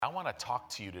want to talk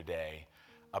to you today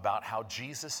about how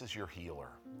Jesus is your healer.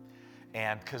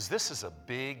 And because this is a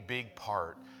big, big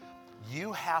part,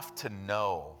 you have to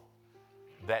know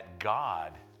that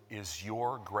God is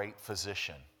your great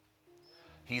physician.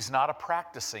 He's not a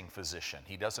practicing physician.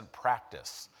 He doesn't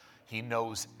practice. He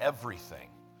knows everything,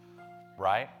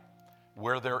 right?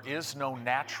 Where there is no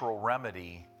natural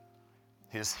remedy,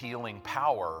 his healing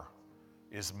power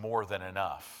is more than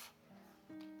enough.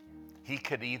 He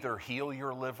could either heal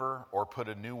your liver or put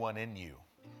a new one in you.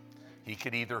 He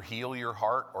could either heal your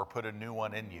heart or put a new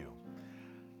one in you.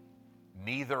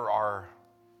 Neither are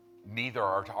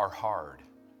hard.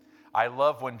 I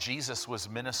love when Jesus was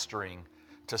ministering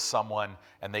to someone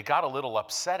and they got a little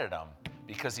upset at him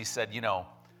because he said,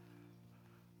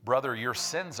 brother, your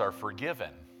sins are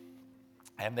forgiven.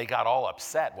 And they got all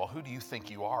upset. Well, who do you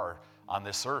think you are on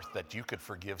this earth that you could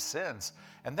forgive sins?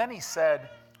 And then he said,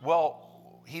 well,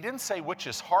 he didn't say which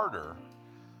is harder.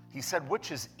 He said,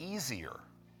 which is easier,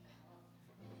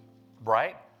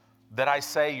 right? That I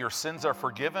say your sins are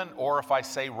forgiven, or if I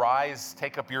say rise,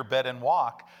 take up your bed and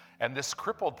walk, and this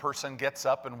crippled person gets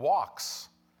up and walks,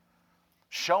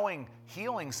 showing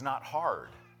healing's not hard.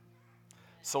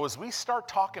 So as we start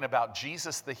talking about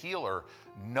Jesus the healer,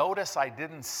 notice I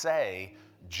didn't say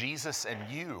Jesus and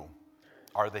you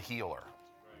are the healer,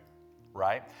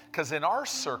 right? Because in our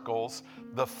circles,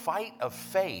 the fight of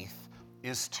faith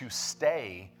is to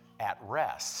stay at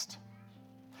rest.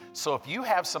 So if you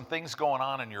have some things going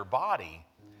on in your body,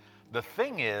 the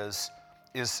thing is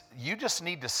you just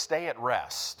need to stay at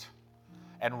rest.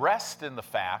 And rest in the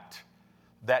fact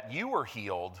that you were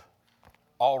healed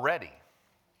already.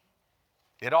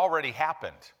 It already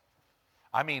happened.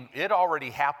 I mean, it already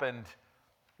happened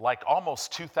like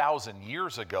almost 2,000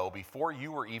 years ago before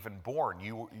you were even born.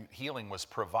 Healing was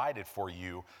provided for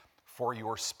you for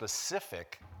your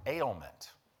specific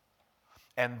ailment.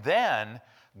 And then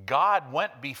God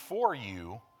went before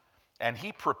you and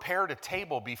he prepared a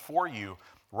table before you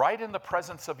right in the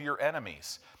presence of your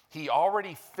enemies. He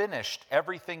already finished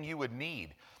everything you would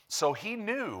need. So he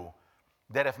knew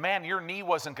that if, your knee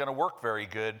wasn't going to work very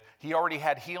good, he already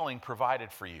had healing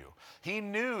provided for you. He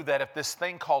knew that if this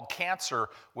thing called cancer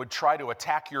would try to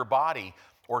attack your body,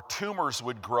 or tumors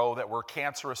would grow that were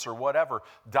cancerous or whatever,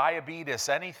 diabetes,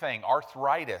 anything,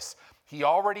 arthritis, he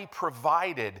already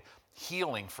provided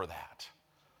healing for that.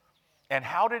 And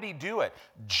how did he do it?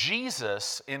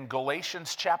 Jesus, in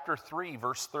Galatians chapter 3,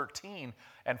 verse 13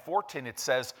 and 14, it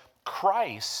says,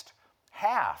 Christ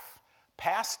hath,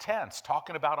 past tense,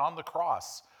 talking about on the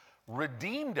cross,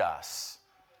 redeemed us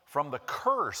from the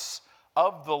curse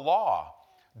of the law.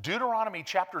 Deuteronomy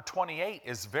chapter 28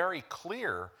 is very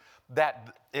clear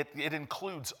that it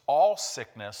includes all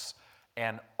sickness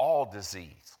and all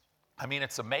disease. I mean,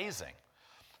 it's amazing.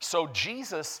 So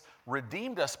Jesus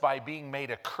redeemed us by being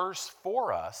made a curse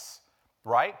for us,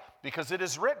 right? Because it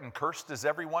is written, cursed is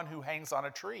everyone who hangs on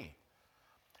a tree.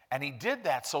 And he did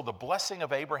that so the blessing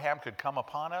of Abraham could come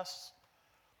upon us,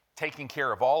 taking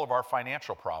care of all of our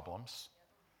financial problems.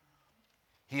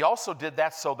 He also did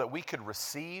that so that we could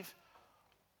receive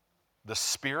the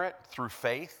Spirit through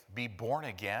faith, be born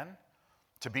again,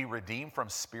 to be redeemed from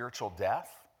spiritual death.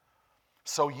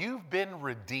 So you've been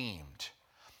redeemed.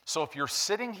 So if you're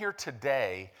sitting here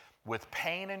today with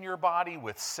pain in your body,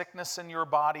 with sickness in your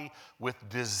body, with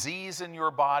disease in your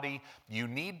body, you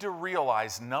need to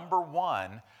realize, number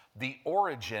one, the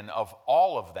origin of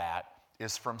all of that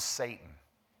is from Satan.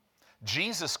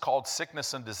 Jesus called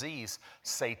sickness and disease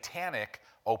satanic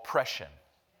oppression.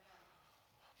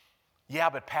 Yeah,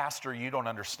 but Pastor, you don't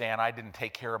understand. I didn't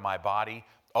take care of my body.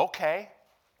 Okay,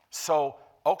 so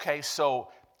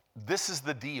this is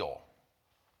the deal.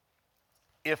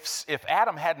 If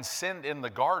Adam hadn't sinned in the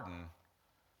garden,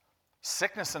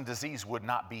 sickness and disease would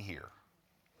not be here.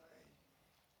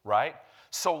 Right?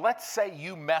 So let's say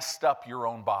you messed up your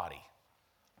own body.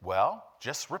 Well,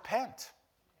 just repent.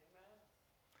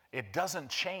 It doesn't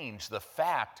change the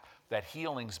fact that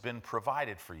healing's been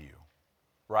provided for you.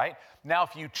 Right? Now,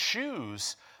 if you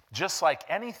choose, just like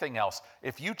anything else,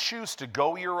 if you choose to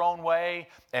go your own way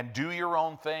and do your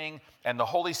own thing, and the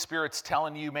Holy Spirit's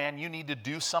telling you, man, you need to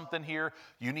do something here,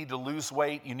 you need to lose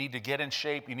weight, you need to get in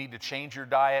shape, you need to change your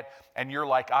diet, and you're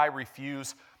like, I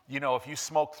refuse. If you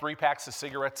smoke 3 packs of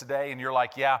cigarettes a day and you're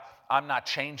like, yeah, I'm not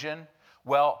changing,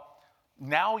 well,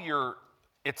 now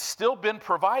it's still been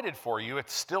provided for you,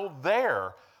 it's still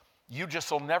there, you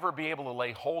just will never be able to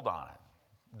lay hold on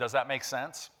it. Does that make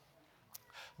sense?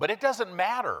 But it doesn't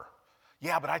matter.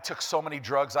 Yeah, but I took so many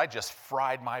drugs, I just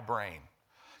fried my brain.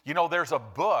 There's a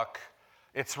book,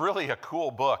 it's really a cool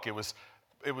book. It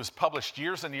was published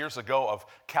years and years ago of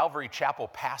Calvary Chapel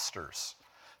pastors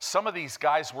Some of these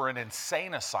guys were in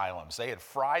insane asylums. They had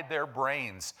fried their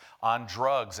brains on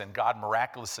drugs, and God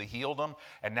miraculously healed them,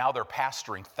 and now they're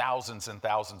pastoring thousands and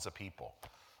thousands of people.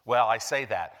 Well, I say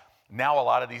that. Now a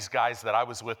lot of these guys that I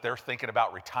was with, they're thinking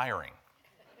about retiring,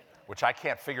 which I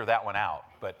can't figure that one out.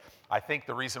 But I think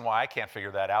the reason why I can't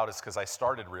figure that out is because I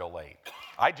started real late.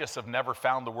 I just have never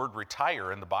found the word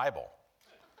retire in the Bible.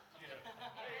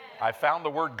 I found the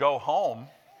word go home,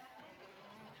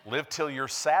 live till you're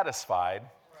satisfied.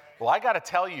 Well, I got to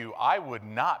tell you, I would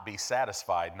not be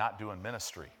satisfied not doing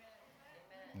ministry.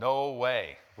 No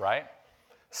way, right?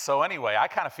 So anyway, I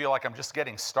kind of feel like I'm just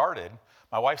getting started.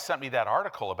 My wife sent me that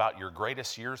article about your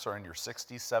greatest years are in your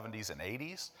 60s, 70s, and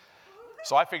 80s.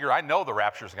 So I figure I know the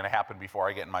rapture is going to happen before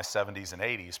I get in my 70s and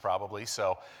 80s probably.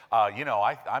 So,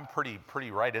 I'm pretty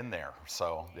right in there.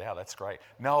 So, yeah, that's great.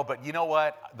 No, but you know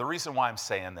what? The reason why I'm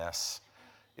saying this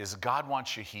is God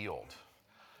wants you healed.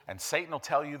 And Satan will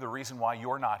tell you the reason why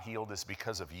you're not healed is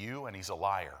because of you, and he's a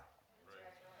liar.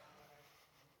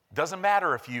 Doesn't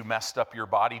matter if you messed up your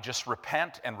body, just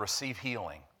repent and receive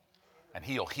healing. And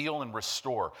he'll heal and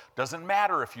restore. Doesn't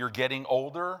matter if you're getting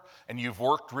older and you've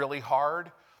worked really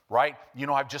hard, right?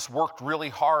 I've just worked really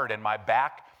hard and my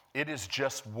back, it is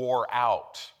just wore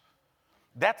out.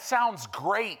 That sounds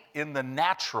great in the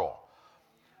natural,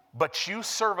 but you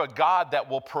serve a God that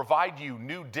will provide you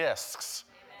new discs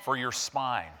for your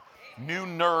spine, new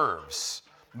nerves,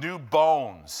 new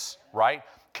bones, right?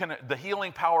 The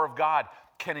healing power of God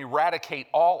can eradicate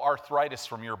all arthritis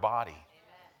from your body.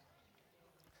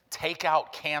 Take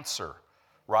out cancer,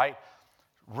 right?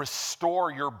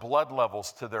 Restore your blood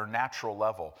levels to their natural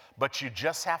level. But you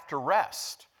just have to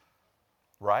rest,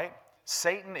 right?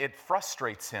 Satan, it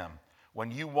frustrates him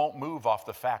when you won't move off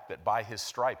the fact that by his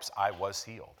stripes I was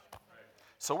healed.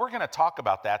 So we're going to talk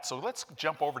about that. So let's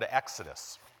jump over to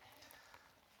Exodus.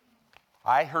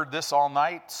 I heard this all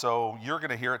night, so you're going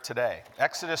to hear it today.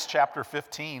 Exodus chapter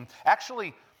 15.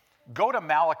 Actually, go to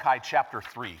Malachi chapter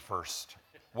 3 first.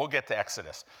 We'll get to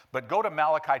Exodus. But go to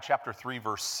Malachi chapter 3,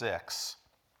 verse 6.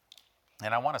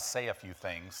 And I want to say a few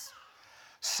things.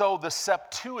 So the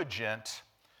Septuagint,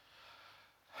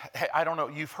 I don't know,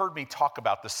 you've heard me talk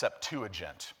about the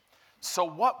Septuagint. So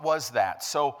what was that?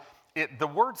 So the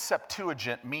word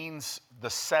Septuagint means the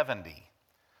 70.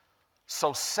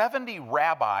 So 70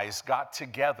 rabbis got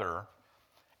together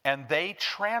and they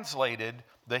translated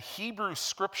the Hebrew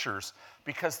scriptures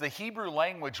because the Hebrew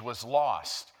language was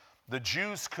lost. The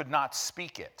Jews could not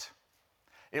speak it.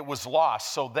 It was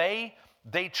lost. So they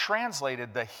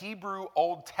translated the Hebrew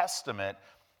Old Testament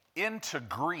into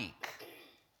Greek,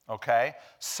 okay,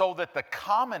 so that the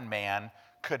common man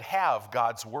could have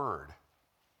God's word.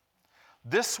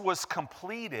 This was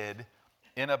completed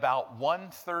in about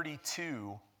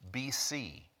 132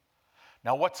 BC.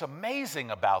 Now, what's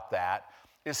amazing about that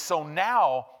is so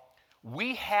now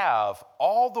we have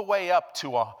all the way up to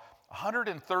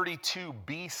 132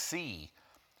 BC.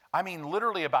 I mean,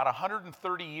 literally about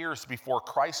 130 years before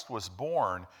Christ was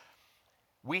born,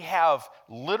 we have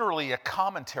literally a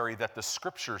commentary that the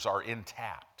scriptures are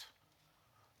intact.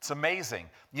 It's amazing.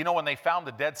 When they found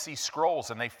the Dead Sea Scrolls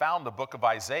and they found the book of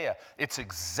Isaiah, it's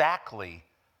exactly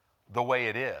the way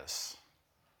it is,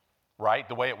 right?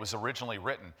 The way it was originally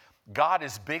written. God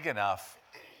is big enough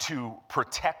to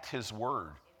protect his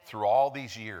word through all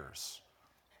these years.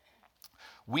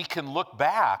 We can look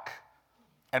back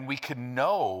and we can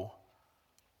know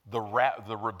the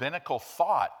rabbinical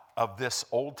thought of this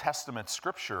Old Testament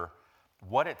scripture,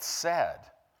 what it said.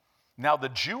 Now the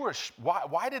Jewish,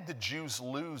 why did the Jews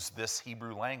lose this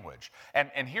Hebrew language?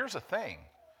 And here's the thing.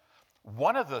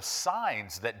 One of the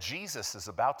signs that Jesus is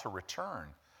about to return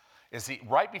is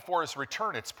right before his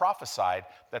return, it's prophesied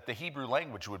that the Hebrew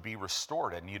language would be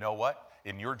restored. And you know what?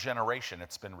 In your generation,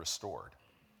 it's been restored.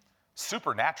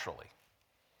 Supernaturally.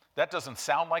 That doesn't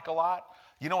sound like a lot.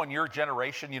 In your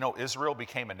generation, Israel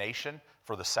became a nation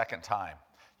for the second time.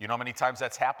 You know how many times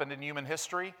that's happened in human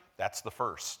history? That's the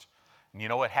first. And you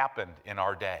know what happened in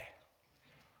our day?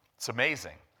 It's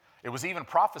amazing. It was even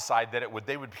prophesied that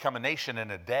they would become a nation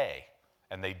in a day,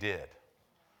 and they did.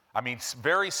 I mean, it's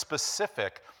very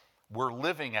specific. We're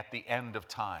living at the end of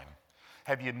time.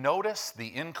 Have you noticed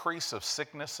the increase of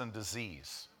sickness and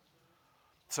disease?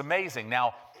 It's amazing.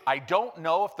 Now, I don't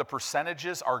know if the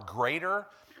percentages are greater.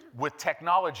 With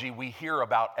technology, we hear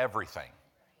about everything,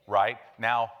 right?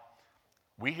 Now,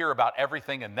 we hear about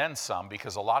everything and then some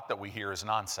because a lot that we hear is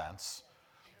nonsense,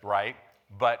 right?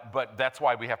 But that's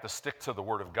why we have to stick to the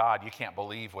Word of God. You can't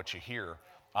believe what you hear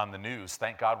on the news.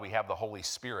 Thank God we have the Holy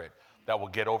Spirit that will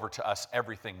get over to us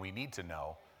everything we need to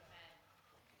know.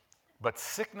 But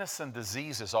sickness and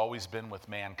disease has always been with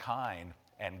mankind,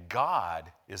 And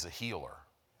God is a healer.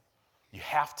 You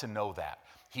have to know that.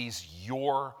 He's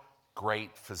your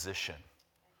great physician.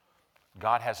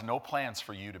 God has no plans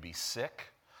for you to be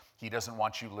sick. He doesn't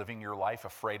want you living your life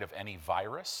afraid of any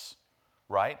virus,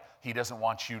 right? He doesn't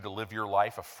want you to live your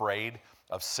life afraid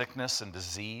of sickness and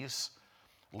disease.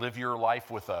 Live your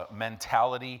life with a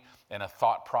mentality and a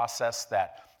thought process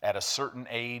that at a certain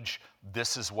age,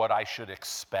 this is what I should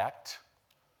expect.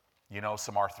 You know,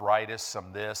 some arthritis,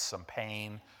 some this, some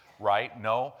pain, right?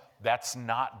 No, that's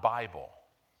not Bible.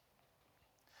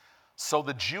 So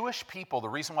the Jewish people, the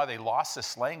reason why they lost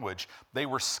this language, they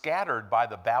were scattered by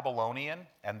the Babylonian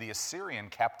and the Assyrian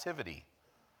captivity,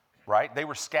 right? They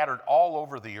were scattered all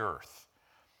over the earth.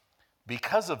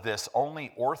 Because of this,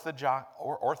 only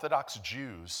Orthodox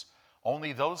Jews,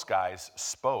 only those guys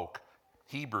spoke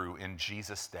Hebrew in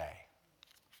Jesus' day,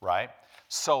 right?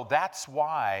 So that's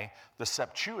why the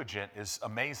Septuagint is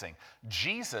amazing.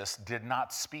 Jesus did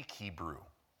not speak Hebrew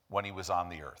when he was on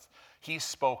the earth. He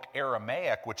spoke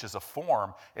Aramaic, which is a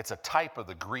form, it's a type of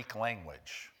the Greek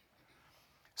language.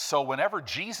 So whenever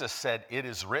Jesus said, "It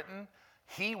is written,"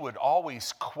 he would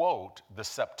always quote the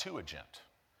Septuagint.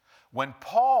 When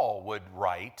Paul would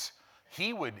write,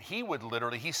 he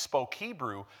spoke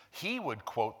Hebrew, he would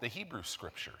quote the Hebrew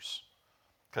scriptures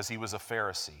because he was a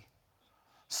Pharisee.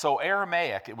 So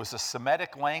Aramaic, it was a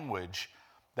Semitic language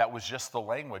that was just the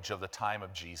language of the time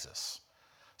of Jesus.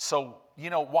 So, you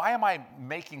know, why am I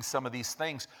making some of these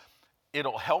things?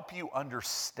 It'll help you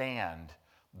understand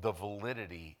the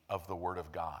validity of the Word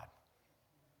of God.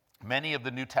 Many of the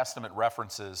New Testament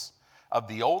references of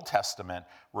the Old Testament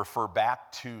refer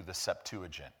back to the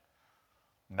Septuagint,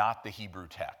 not the Hebrew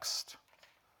text.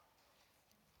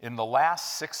 In the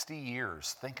last 60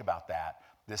 years, think about that,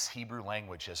 this Hebrew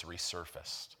language has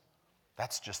resurfaced.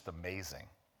 That's just amazing,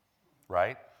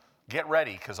 right? Get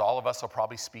ready, because all of us will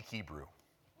probably speak Hebrew.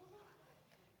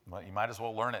 Well, you might as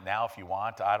well learn it now if you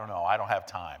want. I don't know. I don't have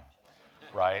time,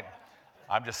 right?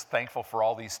 I'm just thankful for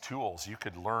all these tools. You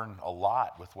could learn a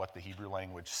lot with what the Hebrew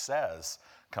language says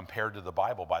compared to the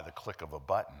Bible by the click of a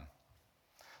button.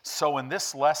 So in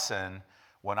this lesson,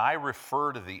 when I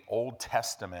refer to the Old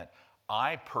Testament,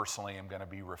 I personally am going to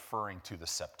be referring to the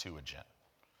Septuagint.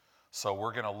 So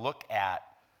we're going to look at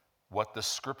what the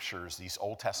scriptures, these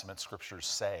Old Testament scriptures,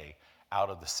 say out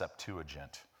of the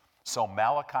Septuagint. So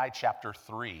Malachi chapter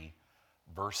 3,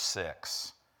 verse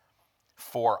 6.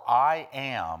 "For I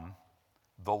am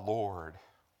the Lord,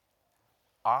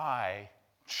 I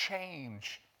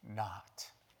change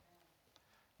not."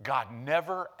 God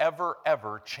never, ever,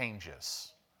 ever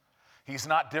changes. He's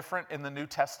not different in the New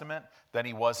Testament than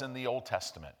he was in the Old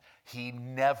Testament. He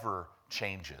never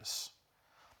changes.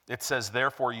 It says,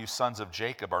 "Therefore you sons of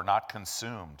Jacob are not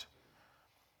consumed."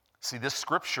 See, this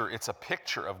scripture, it's a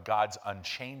picture of God's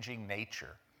unchanging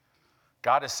nature.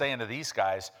 God is saying to these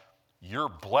guys, you're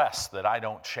blessed that I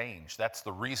don't change. That's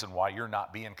the reason why you're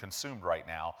not being consumed right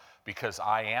now, because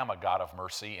I am a God of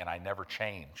mercy and I never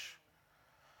change.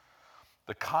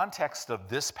 The context of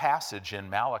this passage in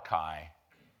Malachi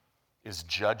is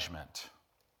judgment.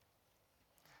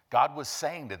 God was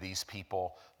saying to these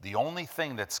people, the only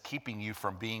thing that's keeping you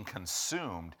from being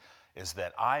consumed is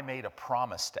that I made a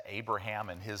promise to Abraham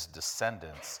and his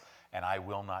descendants, and I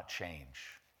will not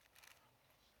change.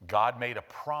 God made a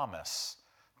promise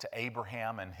to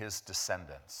Abraham and his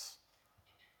descendants.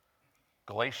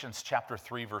 Galatians chapter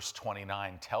 3, verse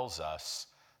 29 tells us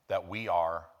that we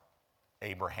are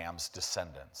Abraham's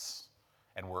descendants,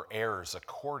 and we're heirs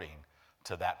according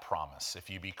to that promise. If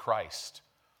you be Christ,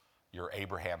 you're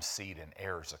Abraham's seed and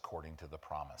heirs according to the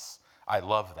promise. I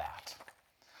love that.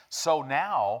 So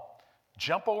now,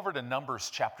 jump over to Numbers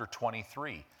chapter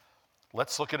 23.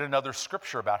 Let's look at another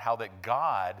scripture about how that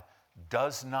God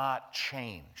does not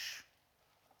change.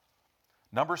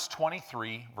 Numbers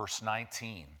 23, verse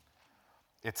 19.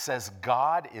 It says,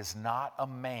 "God is not a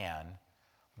man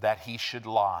that he should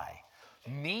lie,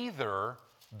 neither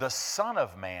the Son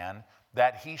of Man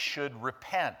that he should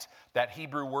repent." That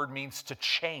Hebrew word means to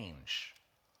change.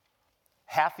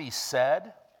 "Hath he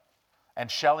said,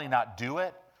 and shall he not do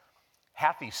it?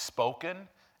 Hath he spoken,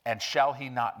 and shall he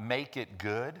not make it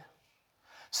good?"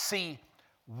 See,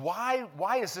 why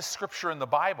is this scripture in the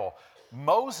Bible?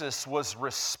 Moses was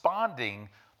responding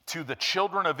to the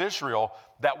children of Israel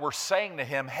that were saying to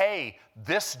him, hey,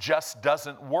 this just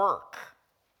doesn't work.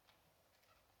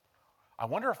 I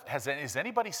wonder if, is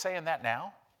anybody saying that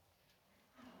now?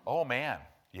 Oh man,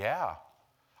 yeah.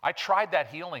 I tried that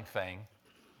healing thing.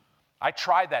 I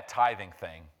tried that tithing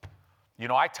thing. You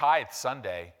know, I tithe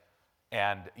Sunday,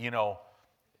 and you know,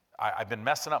 I've been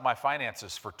messing up my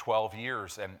finances for 12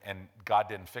 years, and God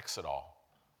didn't fix it all.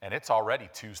 And it's already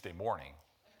Tuesday morning,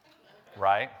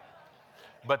 right?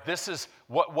 But this is,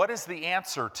 what is the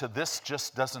answer to this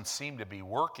just doesn't seem to be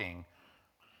working?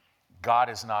 God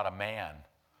is not a man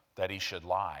that he should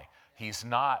lie. He's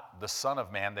not the Son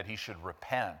of Man that he should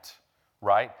repent,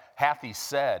 right? Hath he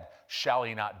said, shall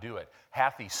he not do it?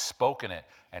 Hath he spoken it,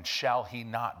 and shall he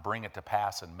not bring it to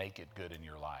pass and make it good in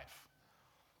your life?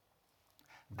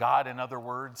 God, in other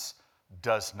words,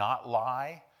 does not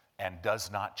lie and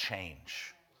does not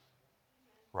change,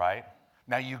 right?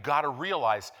 Now you got to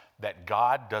realize that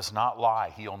God does not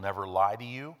lie. He'll never lie to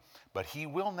you, but he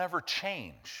will never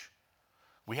change.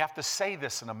 We have to say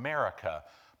this in America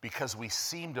because we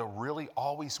seem to really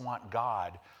always want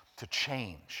God to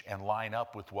change and line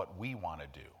up with what we want to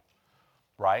do,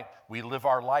 right? We live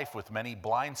our life with many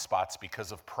blind spots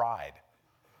because of pride.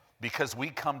 Because we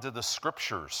come to the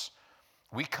scriptures,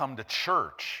 we come to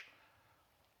church,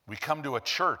 we come to a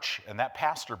church, and that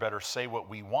pastor better say what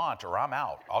we want or I'm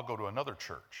out. I'll go to another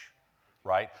church,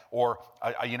 right? Or,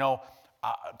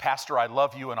 Pastor, I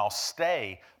love you and I'll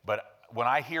stay, but when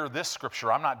I hear this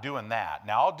scripture, I'm not doing that.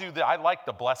 Now, I'll do that. I like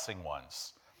the blessing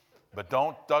ones, but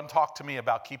don't talk to me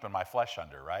about keeping my flesh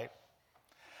under, right?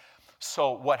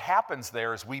 So what happens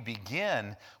there is we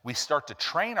start to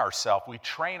train ourselves, we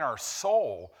train our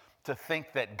soul to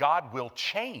think that God will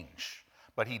change,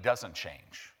 but he doesn't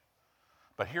change.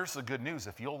 But here's the good news.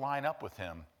 If you'll line up with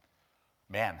him,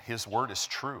 man, his word is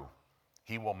true.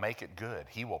 He will make it good.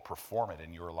 He will perform it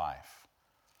in your life.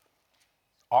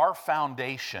 Our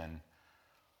foundation,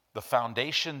 the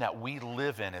foundation that we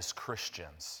live in as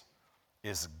Christians,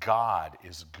 is God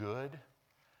is good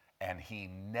and he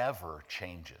never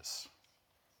changes,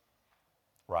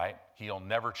 right? He'll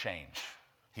never change.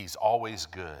 He's always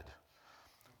good.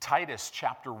 Titus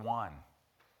chapter 1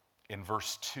 in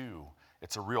verse 2,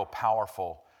 it's a real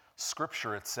powerful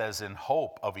scripture. It says, in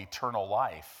hope of eternal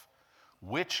life,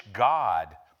 which God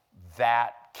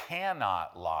that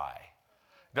cannot lie.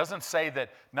 It doesn't say that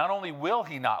not only will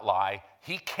he not lie,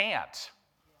 he can't.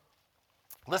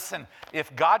 Listen,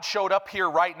 if God showed up here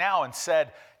right now and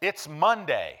said, it's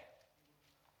Monday,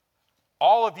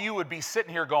 all of you would be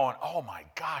sitting here going, oh my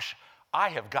gosh, I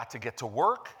have got to get to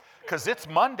work because it's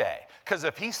Monday. Because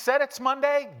if he said it's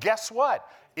Monday, guess what?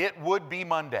 It would be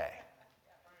Monday.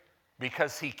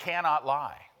 Because he cannot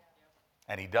lie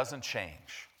and he doesn't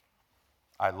change.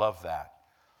 I love that.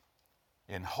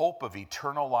 In hope of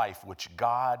eternal life, which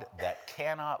God that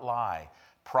cannot lie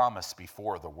promised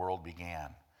before the world began.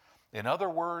 In other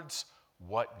words,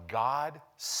 what God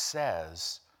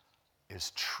says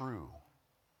is true.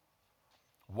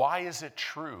 Why is it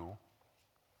true?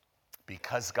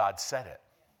 Because God said it.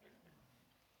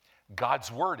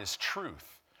 God's word is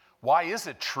truth. Why is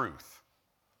it truth?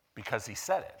 Because he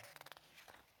said it.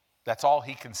 That's all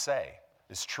he can say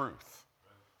is truth.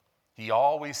 He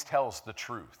always tells the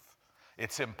truth.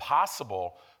 It's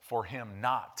impossible for him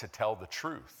not to tell the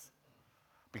truth.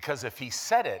 Because if he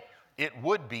said it, it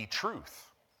would be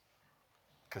truth.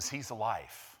 Because he's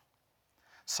life.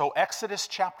 So Exodus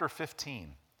chapter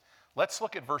 15. Let's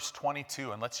look at verse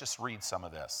 22 and let's just read some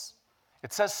of this.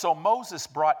 It says, so Moses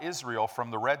brought Israel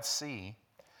from the Red Sea.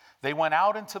 They went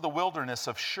out into the wilderness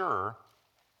of Shur,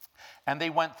 and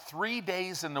they went 3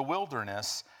 days in the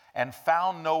wilderness and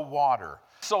found no water.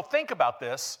 So think about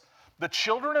this. The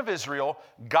children of Israel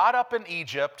got up in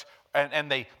Egypt,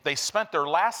 and they spent their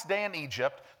last day in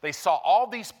Egypt. They saw all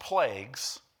these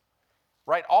plagues,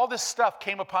 right? All this stuff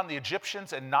came upon the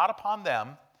Egyptians and not upon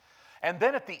them. And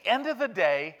then at the end of the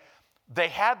day, they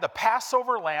had the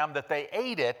Passover lamb that they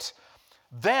ate it.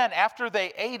 Then after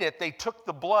they ate it, they took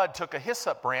the blood, took a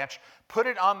hyssop branch, put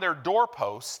it on their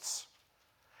doorposts.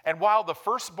 And while the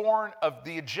firstborn of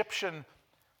the Egyptian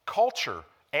culture,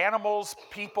 animals,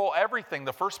 people, everything,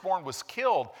 the firstborn was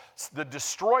killed, the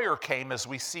destroyer came, as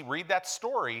we read that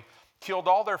story, killed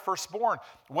all their firstborn.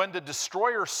 When the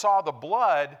destroyer saw the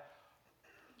blood,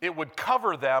 it would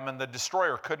cover them and the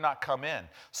destroyer could not come in.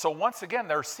 So once again,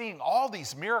 they're seeing all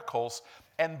these miracles.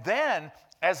 And then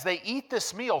as they eat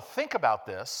this meal, think about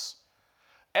this,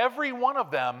 every one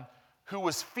of them who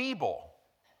was feeble,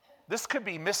 this could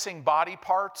be missing body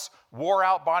parts, wore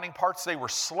out body parts, they were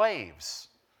slaves.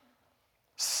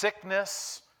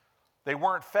 Sickness, they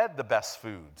weren't fed the best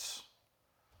foods.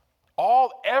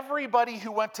 Everybody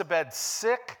who went to bed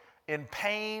sick, in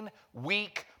pain,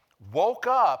 weak, woke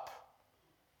up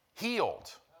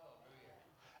healed.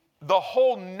 The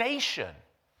whole nation,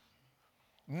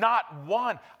 not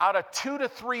one, out of 2 to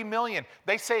 3 million,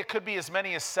 they say it could be as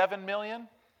many as 7 million,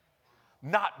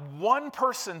 not one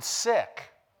person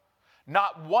sick.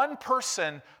 Not one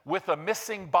person with a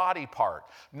missing body part.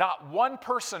 Not one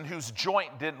person whose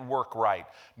joint didn't work right.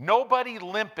 Nobody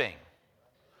limping.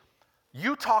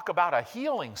 You talk about a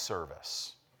healing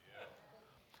service.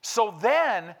 So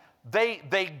then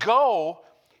they go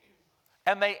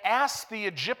and they ask the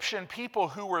Egyptian people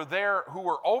who were there, who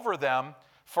were over them,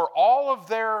 for all of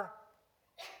their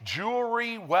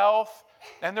jewelry, wealth,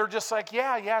 and they're just like,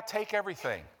 yeah, take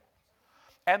everything.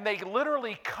 And they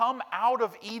literally come out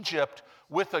of Egypt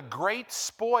with a great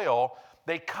spoil.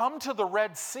 They come to the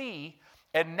Red Sea,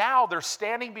 and now they're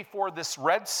standing before this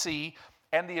Red Sea,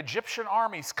 and the Egyptian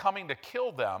army's coming to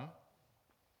kill them,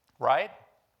 right?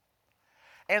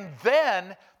 And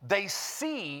then they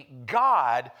see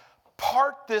God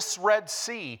part this Red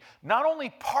Sea. Not only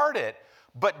part it,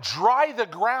 but dry the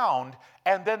ground,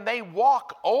 and then they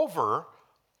walk over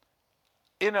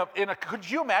could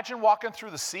you imagine walking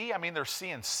through the sea? I mean, they're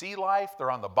seeing sea life,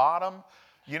 they're on the bottom.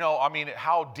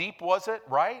 How deep was it,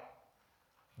 right?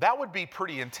 That would be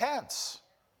pretty intense.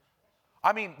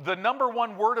 I mean, the number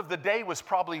one word of the day was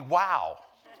probably wow.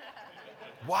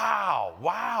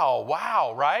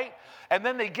 Wow, right? And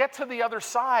then they get to the other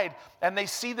side and they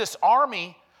see this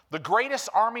army, the greatest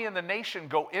army in the nation,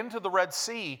 go into the Red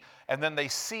Sea, and then they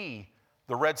see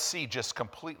the Red Sea just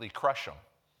completely crush them,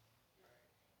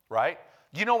 right?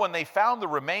 When they found the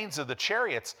remains of the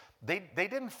chariots, they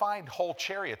didn't find whole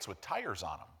chariots with tires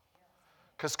on them.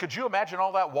 Because could you imagine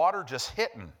all that water just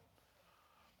hitting?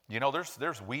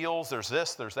 There's wheels, there's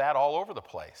this, there's that all over the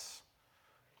place.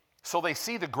 So they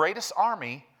see the greatest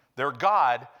army, their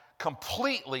God,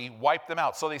 completely wipe them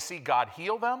out. So they see God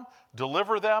heal them,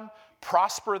 deliver them,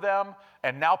 prosper them,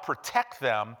 and now protect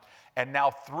them. And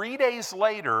now 3 days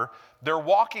later, they're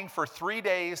walking for 3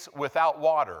 days without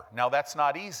water. Now that's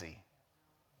not easy.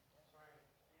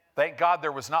 Thank God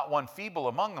there was not one feeble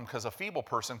among them, because a feeble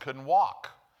person couldn't walk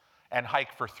and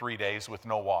hike for 3 days with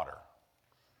no water,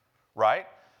 right?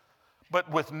 But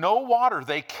with no water,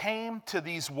 they came to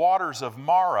these waters of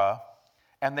Marah,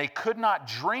 and they could not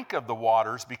drink of the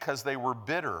waters because they were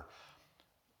bitter.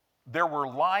 There were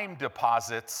lime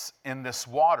deposits in this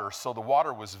water, so the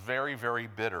water was very, very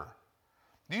bitter.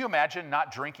 Do you imagine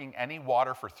not drinking any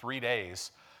water for 3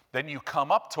 days? Then you come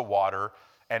up to water,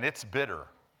 and it's bitter.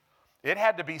 It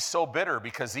had to be so bitter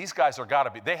because these guys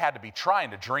they had to be trying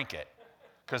to drink it,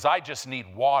 because I just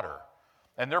need water.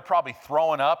 And they're probably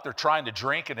throwing up, they're trying to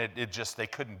drink, and they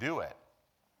couldn't do it.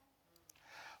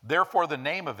 Therefore, the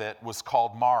name of it was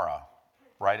called Marah,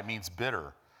 right? It means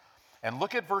bitter. And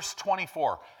look at verse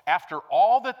 24. After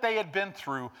all that they had been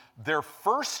through, their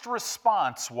first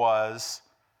response was,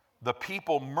 the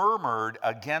people murmured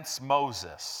against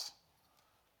Moses.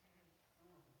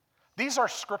 These are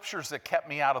scriptures that kept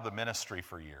me out of the ministry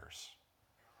for years.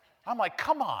 I'm like,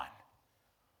 come on.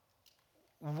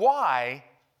 Why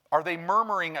are they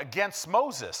murmuring against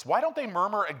Moses? Why don't they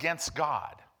murmur against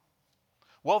God?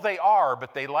 Well, they are,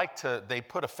 but they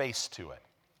put a face to it,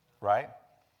 right?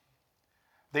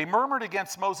 They murmured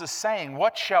against Moses, saying,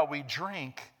 what shall we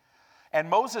drink? And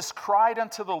Moses cried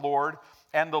unto the Lord,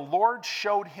 and the Lord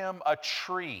showed him a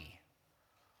tree.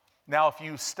 Now, if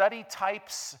you study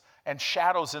types and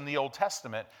shadows in the Old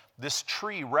Testament, this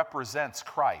tree represents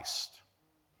Christ.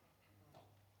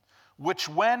 Which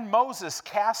when Moses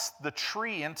cast the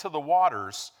tree into the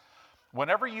waters,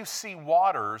 whenever you see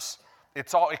waters,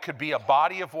 it could be a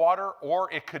body of water,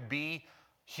 or it could be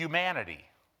humanity,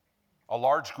 a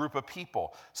large group of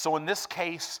people. So in this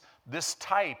case, this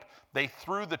type, they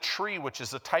threw the tree, which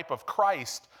is a type of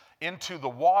Christ, into the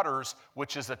waters,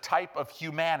 which is a type of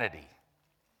humanity.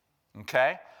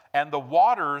 Okay? And the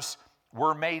waters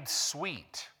were made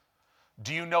sweet.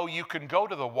 Do you know you can go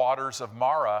to the waters of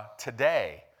Marah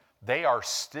today? They are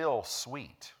still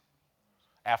sweet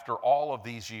after all of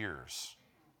these years.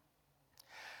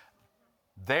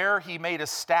 There he made a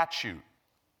statute.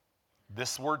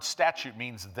 This word statute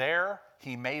means there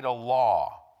he made a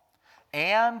law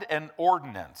and an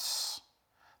ordinance.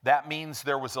 That means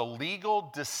there was a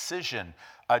legal decision.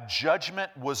 A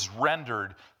judgment was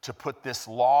rendered to put this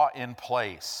law in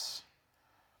place.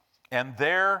 And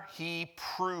there he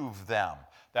proved them.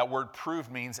 That word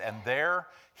prove means, and there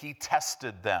he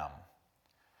tested them.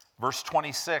 Verse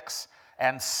 26,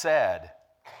 and said.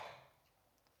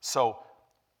 So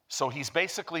he's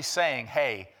basically saying,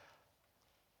 hey,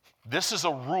 this is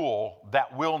a rule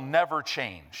that will never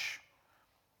change.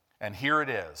 And here it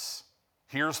is.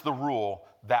 Here's the rule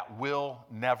that will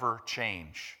never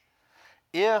change.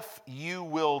 If you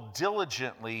will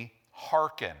diligently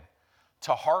hearken.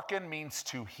 To hearken means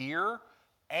to hear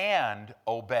and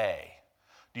obey.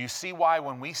 Do you see why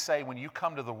when we say, when you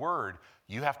come to the Word,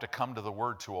 you have to come to the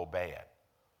Word to obey it?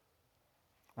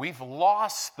 We've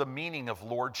lost the meaning of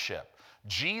lordship.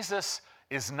 Jesus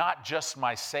is not just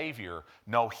my Savior.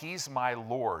 No, he's my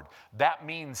Lord. That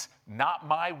means not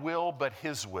my will, but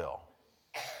his will.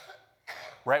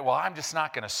 Right? Well, I'm just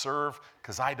not going to serve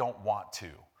because I don't want to.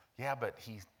 Yeah, but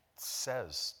he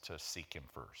says to seek him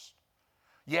first.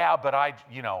 Yeah, but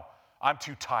I'm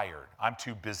too tired. I'm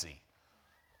too busy.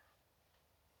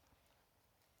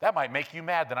 That might make you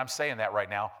mad that I'm saying that right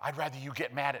now. I'd rather you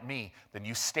get mad at me than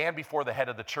you stand before the head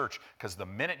of the church, because the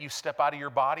minute you step out of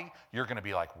your body, you're going to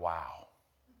be like, wow,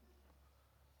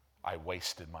 I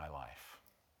wasted my life.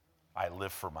 I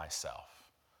live for myself.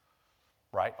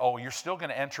 Right? Oh, you're still going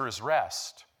to enter his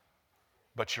rest,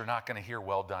 but you're not going to hear,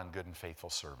 well done, good and faithful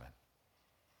servant.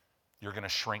 You're going to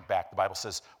shrink back. The Bible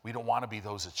says we don't want to be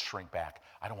those that shrink back.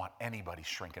 I don't want anybody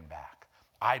shrinking back.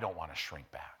 I don't want to shrink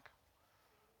back.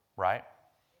 Right?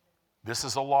 This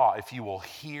is a law. If you will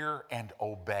hear and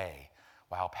obey.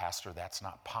 Wow, Pastor, that's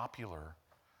not popular.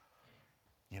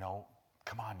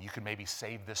 Come on, you can maybe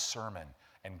save this sermon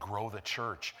and grow the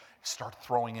church. Start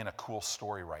throwing in a cool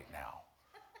story right now.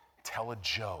 Tell a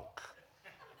joke.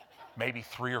 Maybe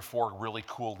 3 or 4 really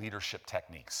cool leadership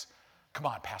techniques. Come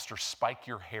on, Pastor, spike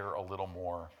your hair a little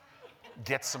more.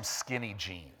 Get some skinny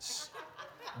jeans.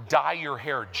 Dye your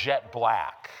hair jet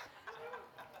black.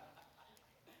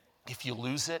 If you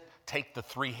lose it, take the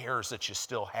 3 hairs that you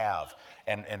still have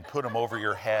and put them over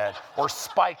your head, or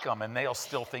spike them and they'll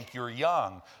still think you're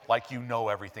young, like you know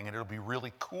everything, and it'll be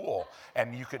really cool.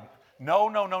 And you could, no.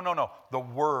 The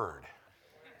Word.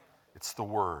 It's the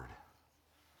Word.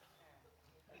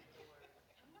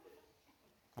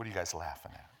 What are you guys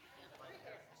laughing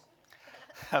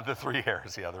at? The 3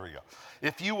 hairs, yeah, there we go.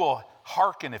 If you will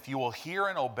hearken, if you will hear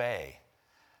and obey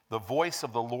the voice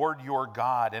of the Lord your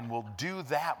God, and will do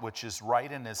that which is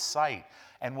right in his sight,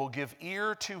 and will give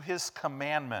ear to his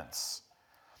commandments,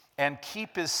 and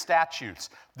keep his statutes.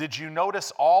 Did you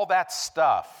notice all that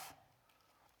stuff?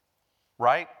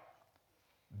 Right?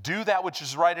 Do that which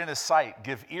is right in his sight.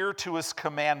 Give ear to his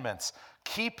commandments.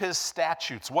 Keep his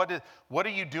statutes. What are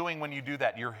you doing when you do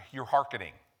that? You're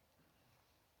hearkening.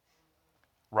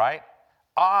 Right?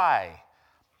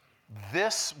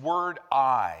 This word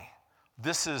I,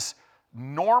 this is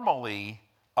normally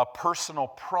a personal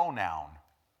pronoun,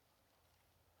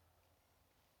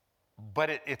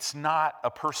 but it's not a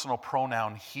personal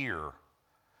pronoun here.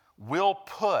 Will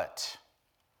put.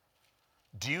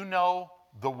 Do you know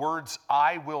the words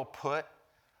I will put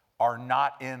are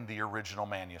not in the original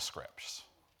manuscripts?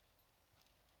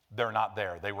 They're not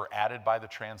there. They were added by the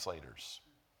translators.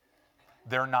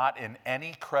 They're not in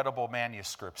any credible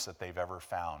manuscripts that they've ever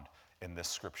found in this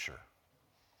scripture.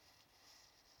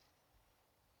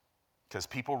 Because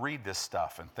people read this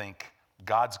stuff and think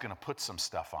God's going to put some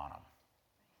stuff on them.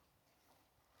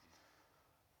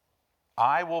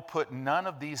 I will put none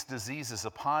of these diseases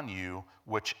upon you,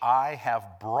 which I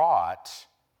have brought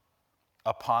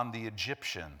upon the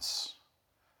Egyptians,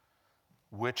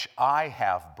 which I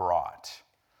have brought.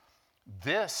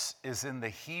 This is in the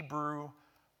Hebrew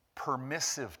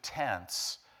permissive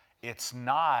tense. It's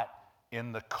not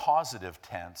in the causative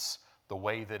tense the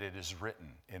way that it is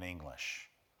written in English.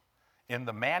 In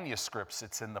the manuscripts,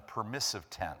 it's in the permissive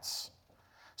tense.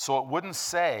 So it wouldn't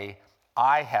say,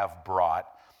 I have brought.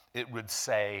 It would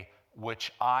say,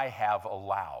 which I have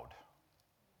allowed.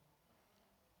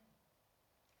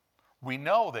 We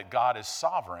know that God is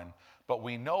sovereign, but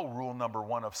we know rule number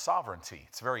 1 of sovereignty.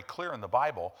 It's very clear in the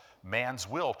Bible. Man's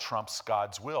will trumps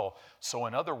God's will. So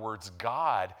in other words,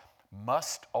 God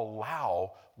must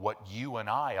allow what you and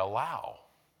I allow.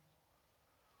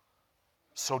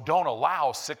 So don't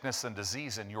allow sickness and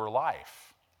disease in your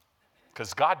life,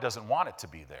 because God doesn't want it to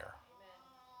be there.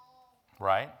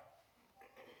 Right?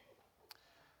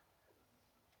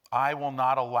 I will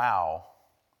not allow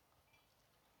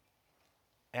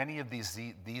any of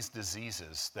these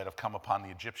diseases that have come upon the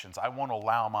Egyptians. I won't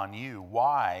allow them on you.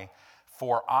 Why?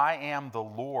 For I am the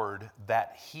Lord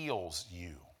that heals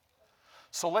you.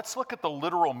 So let's look at the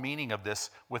literal meaning of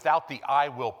this without the I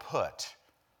will put.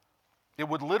 It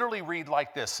would literally read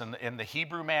like this in the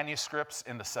Hebrew manuscripts,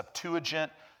 in the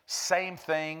Septuagint, same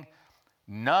thing.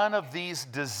 None of these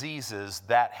diseases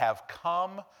that have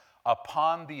come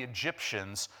upon the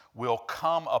Egyptians will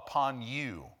come upon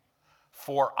you,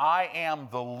 for I am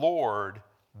the Lord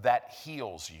that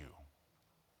heals you.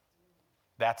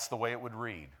 That's the way it would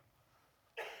read.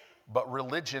 But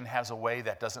religion has a way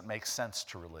that doesn't make sense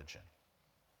to religion,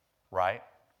 right?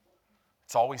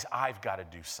 It's always, I've got to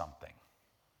do something.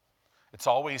 It's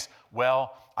always,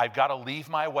 well, I've got to leave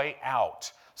my way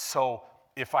out. So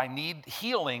if I need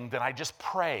healing, then I just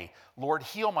pray, Lord,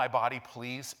 heal my body,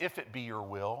 please, if it be your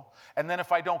will. And then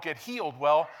if I don't get healed,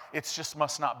 well, it just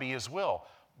must not be his will.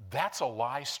 That's a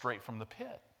lie straight from the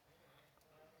pit.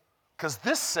 Because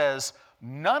this says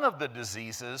none of the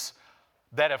diseases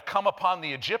that have come upon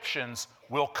the Egyptians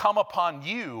will come upon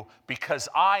you, because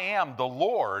I am the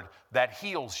Lord that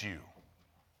heals you.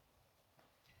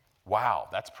 Wow,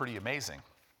 that's pretty amazing.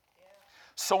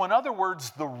 So in other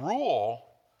words, the rule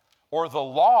or the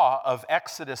law of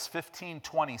Exodus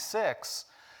 15:26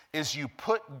 is you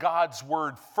put God's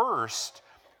word first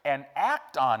and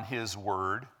act on his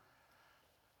word,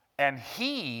 and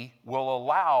he will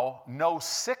allow no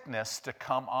sickness to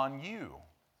come on you.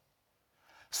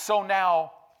 So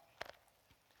now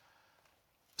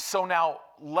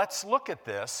let's look at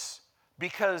this,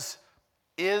 because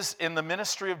in the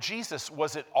ministry of Jesus,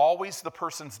 was it always the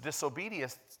person's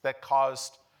disobedience that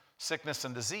caused sickness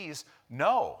and disease?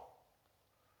 No.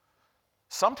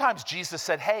 Sometimes Jesus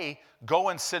said, hey, go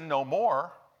and sin no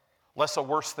more, lest a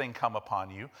worse thing come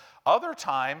upon you. Other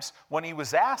times, when he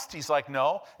was asked, he's like,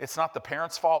 no, it's not the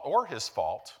parent's fault or his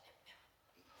fault.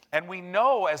 And we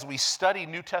know as we study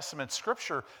New Testament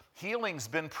scripture, healing's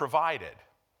been provided,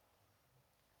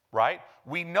 right?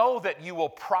 We know that you will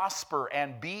prosper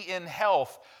and be in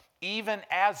health even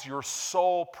as your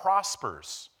soul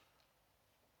prospers.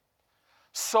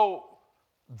 So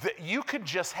you could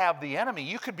just have the enemy.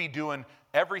 You could be doing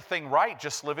everything right,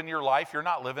 just living your life. You're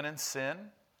not living in sin.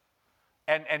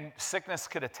 And sickness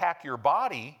could attack your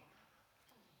body.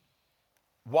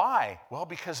 Why? Well,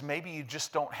 because maybe you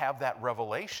just don't have that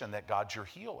revelation that God's your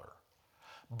healer.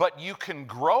 But you can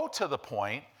grow to the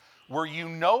point where you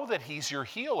know that he's your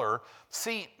healer.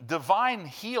 See, divine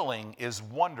healing is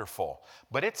wonderful,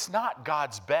 but it's not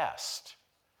God's best.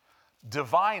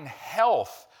 Divine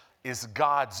health is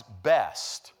God's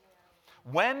best.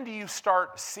 When do you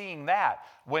start seeing that?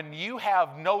 When you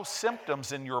have no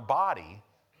symptoms in your body,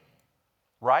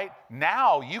 right?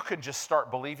 Now you can just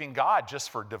start believing God just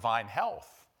for divine health.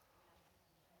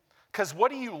 Because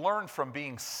what do you learn from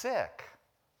being sick?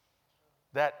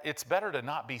 That it's better to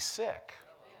not be sick,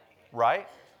 right?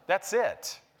 That's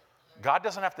it. God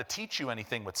doesn't have to teach you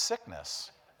anything with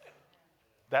sickness.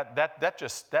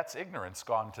 That's ignorance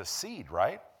gone to seed,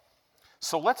 right?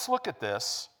 So let's look at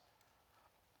this.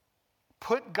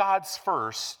 Put God's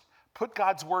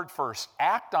word first,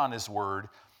 act on his word,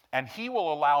 and he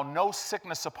will allow no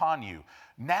sickness upon you.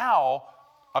 Now,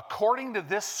 according to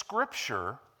this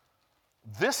scripture,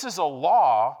 this is a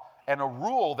law and a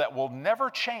rule that will never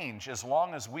change as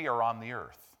long as we are on the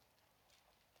earth.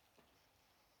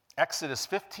 Exodus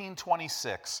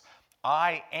 15:26,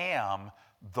 I am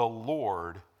the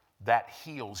Lord that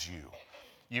heals you.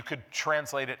 You could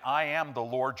translate it, I am the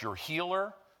Lord your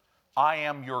healer. I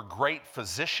am your great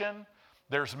physician.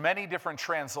 There's many different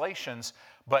translations,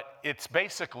 but it's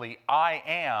basically, I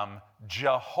am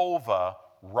Jehovah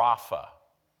Rapha.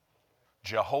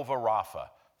 Jehovah Rapha,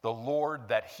 the Lord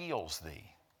that heals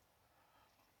thee.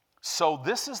 So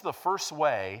this is the first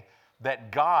way that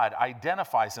God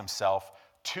identifies himself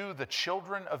to the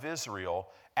children of Israel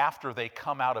after they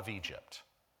come out of Egypt.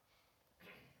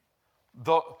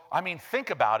 Think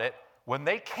about it. When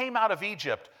they came out of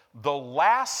Egypt, the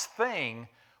last thing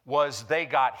was they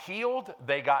got healed,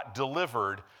 they got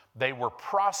delivered, they were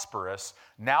prosperous.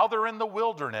 Now they're in the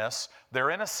wilderness,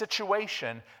 they're in a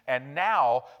situation, and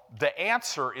now the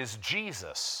answer is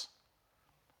Jesus.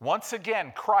 Once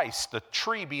again, Christ, the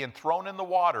tree being thrown in the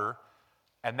water,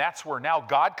 and that's where now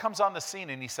God comes on the scene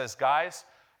and he says, guys,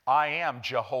 I am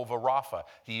Jehovah Rapha.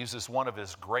 He uses one of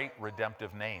his great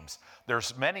redemptive names.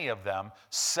 There's many of them,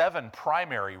 7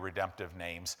 primary redemptive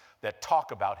names that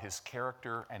talk about his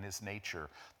character and his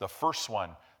nature. The first one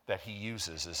that he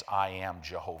uses is I am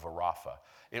Jehovah Rapha.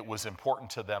 It was important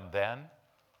to them then.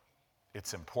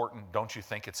 It's important, don't you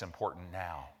think it's important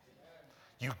now?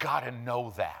 You got to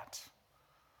know that.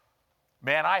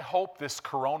 Man, I hope this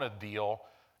corona deal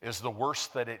is the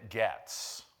worst that it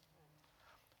gets.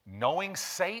 Knowing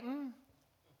Satan,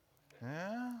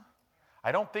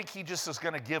 I don't think he just is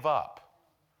going to give up,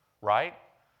 right?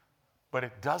 But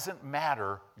it doesn't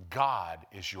matter. God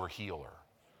is your healer.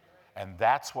 And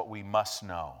that's what we must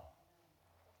know.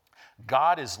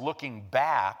 God is looking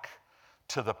back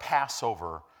to the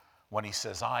Passover when he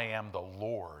says, I am the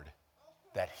Lord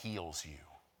that heals you.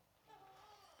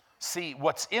 See,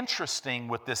 what's interesting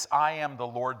with this, I am the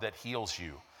Lord that heals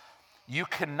you, you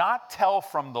cannot tell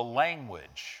from the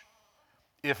language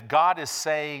if God is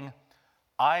saying,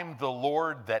 I'm the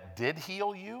Lord that did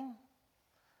heal you,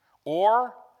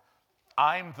 or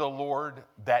I'm the Lord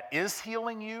that is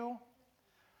healing you.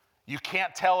 You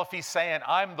can't tell if he's saying,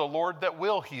 I'm the Lord that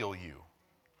will heal you.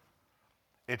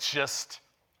 It's just,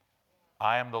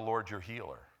 I am the Lord your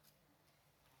healer.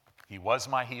 He was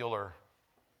my healer.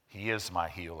 He is my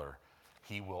healer.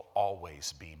 He will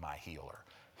always be my healer.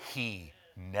 He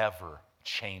never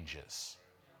changes.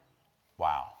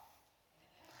 Wow.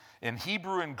 In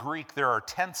Hebrew and Greek, there are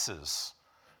tenses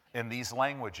in these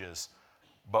languages,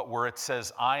 but where it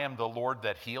says, I am the Lord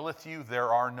that healeth you,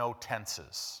 there are no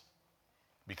tenses.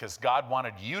 Because God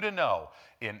wanted you to know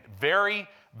in very,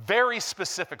 very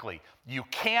specifically, you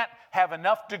can't have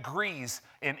enough degrees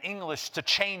in English to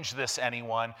change this,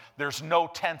 anyone. There's no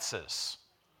tenses.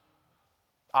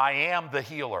 I am the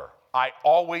healer. I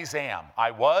always am.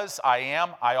 I was, I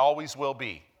am, I always will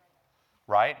be.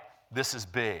 Right? This is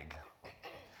big.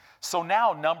 So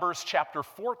now, Numbers chapter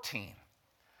 14,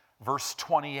 verse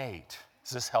 28. Is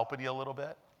this helping you a little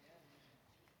bit?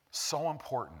 So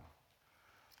important.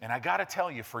 And I got to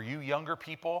tell you, for you younger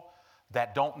people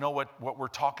that don't know what we're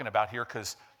talking about here,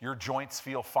 because your joints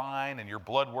feel fine and your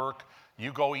blood work,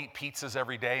 you go eat pizzas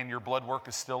every day and your blood work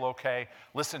is still okay.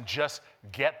 Listen, just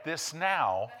get this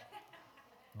now,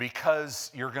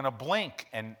 because you're going to blink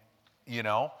and,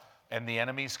 and the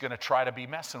enemy's going to try to be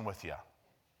messing with you.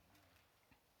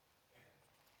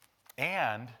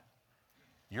 And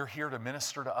you're here to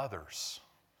minister to others.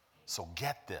 So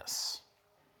get this.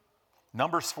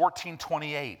 Numbers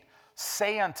 14:28,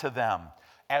 say unto them,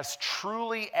 as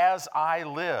truly as I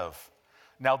live.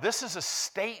 Now this is a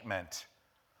statement,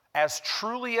 as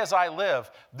truly as I live.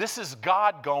 This is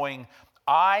God going,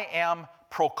 I am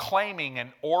proclaiming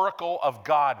an oracle of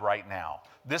God right now.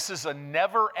 This is a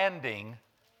never-ending,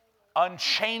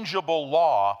 unchangeable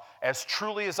law. As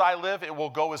truly as I live, it will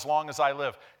go as long as I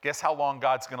live. Guess how long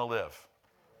God's going to live?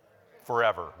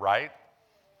 Forever, right?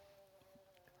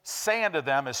 Say unto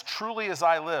them, as truly as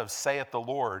I live, saith the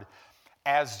Lord,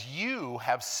 as you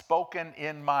have spoken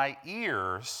in my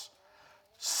ears,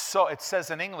 so it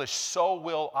says in English, so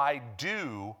will I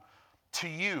do to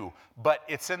you. But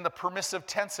it's in the permissive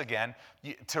tense again.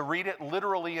 To read it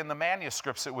literally in the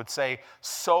manuscripts, it would say,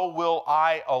 so will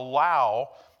I allow,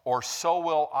 or so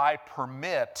will I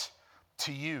permit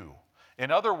to you. In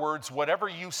other words, whatever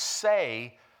you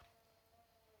say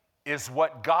is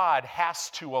what God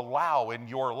has to allow in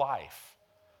your life.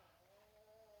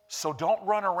 So don't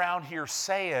run around here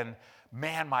saying,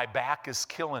 man, my back is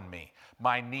killing me.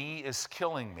 My knee is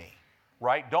killing me,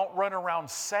 right? Don't run around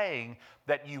saying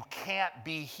that you can't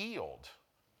be healed.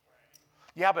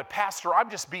 Yeah, but Pastor,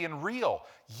 I'm just being real.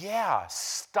 Yeah,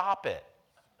 stop it.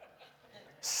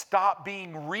 Stop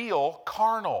being real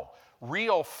carnal,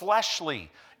 real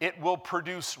fleshly. It will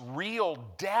produce real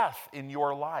death in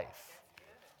your life.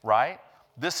 Right?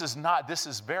 This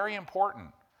is very important.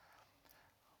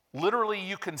 Literally,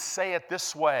 you can say it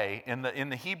this way in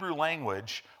the Hebrew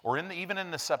language, or even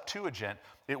in the Septuagint,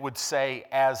 it would say,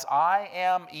 as I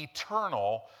am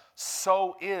eternal,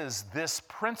 so is this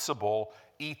principle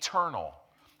eternal.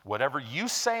 Whatever you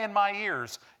say in my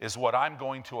ears is what I'm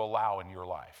going to allow in your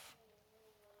life.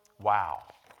 Wow.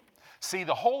 See,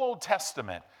 the whole Old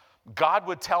Testament, God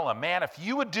would tell him, man, if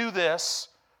you would do this,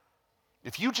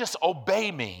 if you just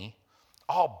obey me,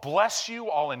 I'll bless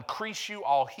you, I'll increase you,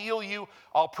 I'll heal you,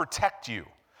 I'll protect you.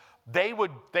 They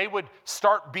would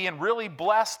start being really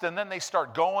blessed, and then they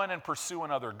start going and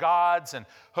pursuing other gods and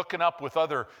hooking up with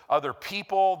other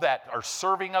people that are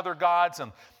serving other gods,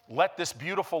 and let this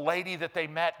beautiful lady that they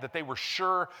met, that they were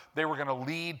sure they were going to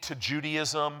lead to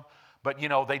Judaism, but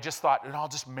they just thought, I'll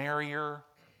just marry her.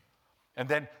 And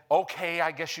then, okay,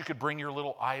 I guess you could bring your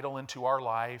little idol into our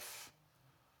life.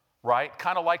 Right?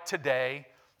 Kind of like today,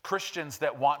 Christians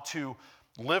that want to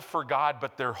live for God,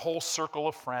 but their whole circle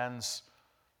of friends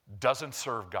doesn't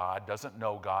serve God, doesn't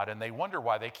know God, and they wonder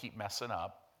why they keep messing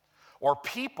up. Or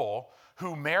people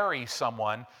who marry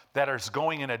someone that is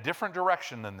going in a different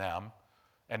direction than them,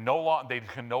 and they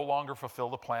can no longer fulfill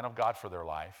the plan of God for their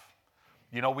life.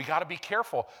 We got to be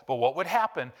careful. But what would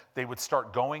happen? They would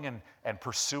start going and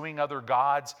pursuing other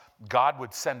gods. God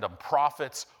would send them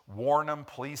prophets, warn them,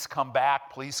 please come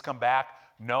back, please come back.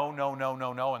 No, no, no,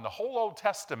 no, no. And the whole Old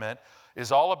Testament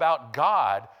is all about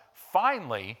God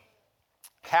finally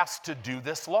has to do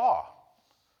this law.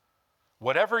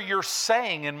 Whatever you're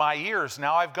saying in my ears,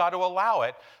 now I've got to allow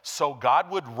it. So God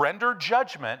would render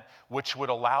judgment, which would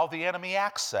allow the enemy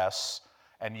access.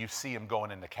 And you see him going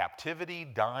into captivity,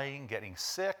 dying, getting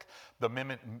sick. The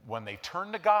minute when they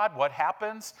turn to God, what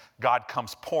happens? God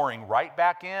comes pouring right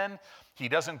back in. He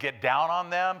doesn't get down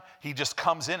on them. He just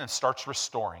comes in and starts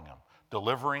restoring them,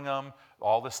 delivering them,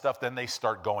 all this stuff. Then they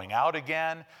start going out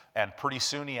again, and pretty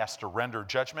soon he has to render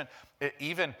judgment.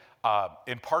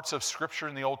 In parts of Scripture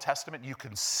in the Old Testament, you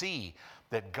can see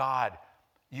that God,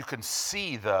 you can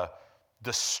see the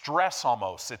stress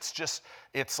almost.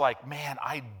 It's like, man,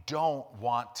 I don't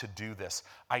want to do this.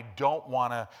 I don't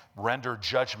want to render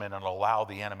judgment and allow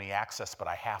the enemy access, but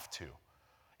I have to.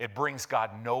 It brings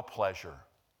God no pleasure.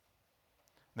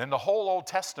 Then the whole Old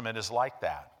Testament is like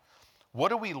that. What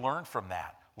do we learn from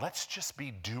that? Let's just be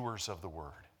doers of the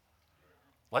word.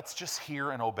 Let's just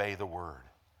hear and obey the word.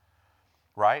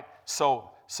 Right? So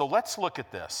let's look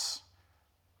at this.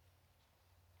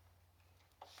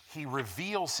 He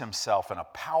reveals himself in a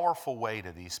powerful way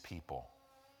to these people.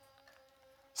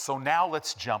 So now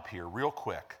let's jump here real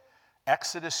quick.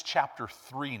 Exodus chapter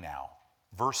 3 now,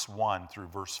 verse 1 through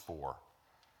verse 4.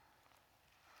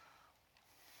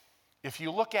 If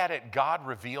you look at it, God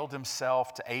revealed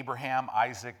himself to Abraham,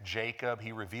 Isaac, Jacob.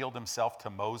 He revealed himself to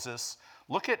Moses.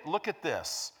 Look at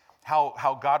this,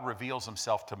 how God reveals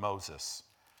himself to Moses.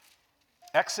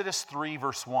 Exodus 3,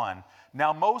 verse 1.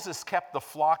 Now Moses kept the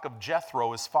flock of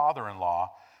Jethro, his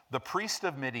father-in-law, the priest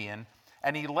of Midian,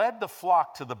 and he led the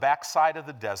flock to the backside of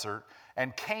the desert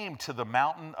and came to the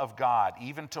mountain of God,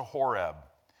 even to Horeb.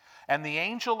 And the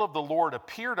angel of the Lord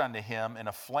appeared unto him in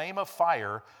a flame of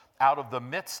fire out of the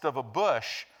midst of a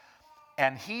bush.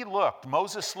 And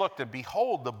Moses looked, and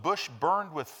behold, the bush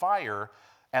burned with fire,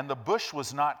 and the bush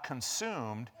was not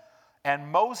consumed. And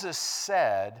Moses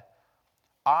said,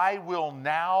 I will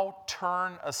now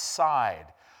turn aside.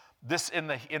 This in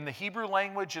the Hebrew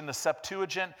language, in the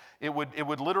Septuagint, it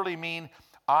would literally mean,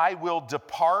 I will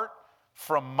depart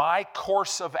from my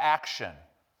course of action.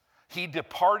 He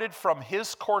departed from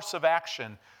his course of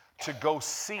action to go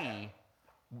see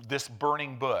this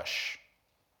burning bush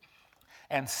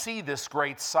and see this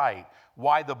great sight,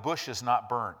 why the bush is not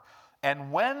burnt.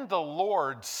 And when the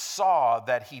Lord saw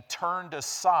that he turned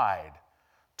aside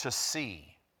to see,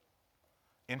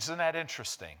 isn't that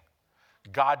interesting?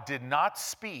 God did not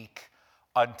speak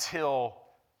until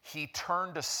he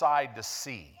turned aside to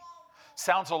see.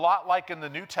 Sounds a lot like in the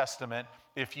New Testament,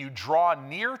 if you draw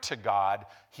near to God,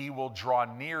 he will draw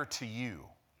near to you.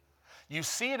 You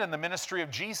see it in the ministry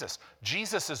of Jesus.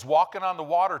 Jesus is walking on the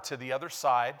water to the other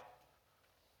side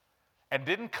and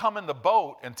didn't come in the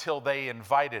boat until they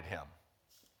invited him.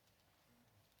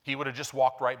 He would have just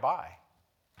walked right by.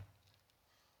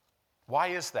 Why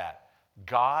is that?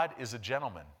 God is a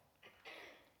gentleman.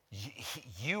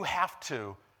 You have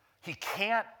to, he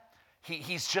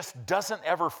just doesn't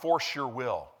ever force your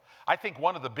will. I think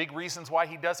one of the big reasons why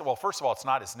he does it, well, first of all, it's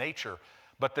not his nature,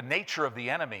 but the nature of the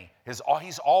enemy is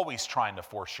he's always trying to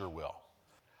force your will.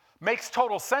 Makes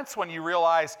total sense when you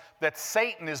realize that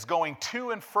Satan is going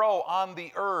to and fro on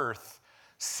the earth,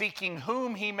 seeking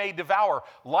whom he may devour,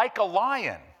 like a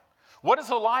lion. What does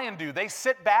a lion do? They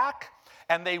sit back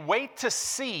and they wait to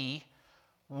see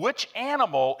which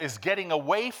animal is getting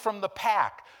away from the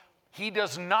pack. He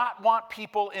does not want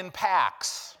people in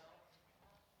packs.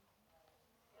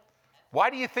 Why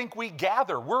do you think we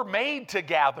gather? We're made to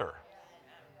gather.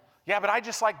 Yeah, but I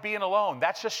just like being alone.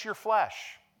 That's just your flesh.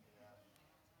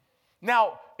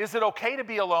 Now, is it okay to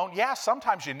be alone? Yeah,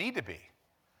 sometimes you need to be.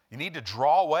 You need to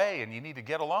draw away and you need to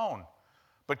get alone.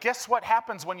 But guess what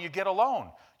happens when you get alone?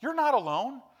 You're not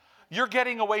alone. You're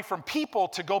getting away from people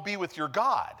to go be with your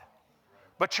God.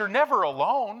 But you're never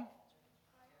alone.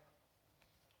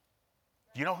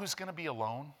 You know who's going to be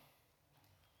alone?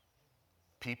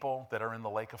 People that are in the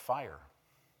lake of fire.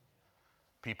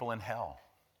 People in hell.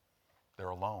 They're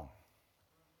alone.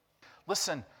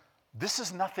 Listen, this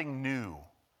is nothing new.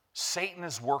 Satan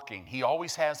is working. He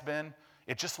always has been.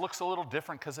 It just looks a little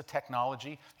different because of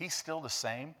technology. He's still the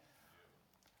same.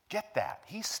 Get that.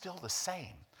 He's still the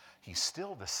same. He's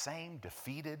still the same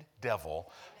defeated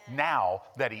devil now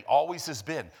that he always has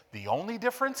been. The only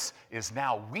difference is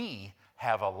now we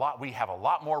have a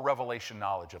lot more revelation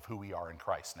knowledge of who we are in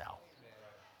Christ now.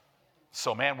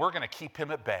 So man, we're going to keep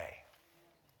him at bay.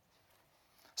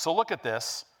 So look at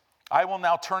this. I will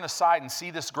now turn aside and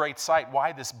see this great sight,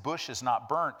 why this bush is not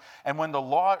burnt. And when the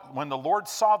Lord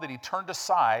saw that he turned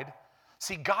aside,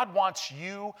 see, God wants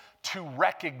you to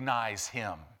recognize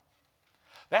him.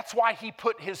 That's why he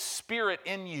put his spirit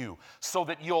in you, so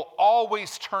that you'll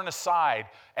always turn aside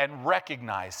and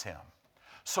recognize him.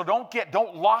 So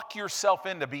don't lock yourself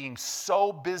into being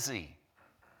so busy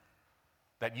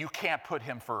that you can't put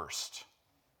him first.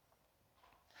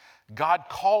 God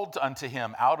called unto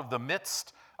him out of the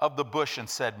midst of the bush and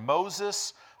said,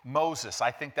 Moses, Moses.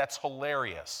 I think that's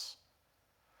hilarious.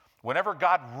 Whenever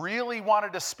God really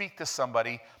wanted to speak to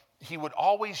somebody, he would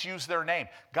always use their name.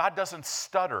 God doesn't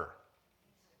stutter.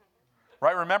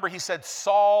 Right? Remember, he said,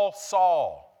 Saul,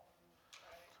 Saul.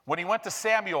 When he went to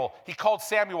Samuel, he called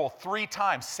Samuel 3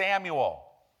 times. Samuel,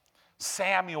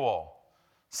 Samuel,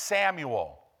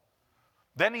 Samuel.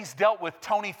 Then he's dealt with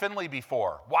Tony Finley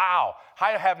before. Wow,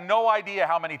 I have no idea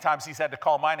how many times he's had to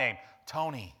call my name.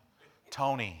 Tony,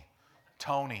 Tony,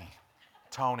 Tony,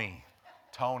 Tony,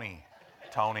 Tony,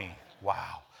 Tony.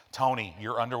 Wow, Tony,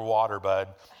 you're underwater, bud.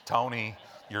 Tony,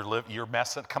 you're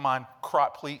messing. Come on,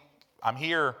 please. I'm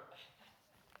here.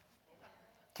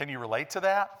 Can you relate to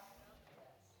that?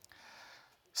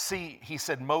 See, he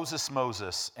said, Moses,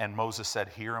 Moses, and Moses said,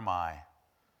 here am I.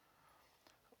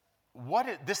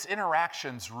 This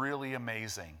interaction's really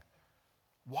amazing.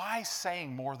 Why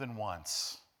saying more than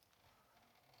once?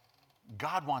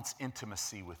 God wants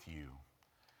intimacy with you.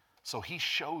 So he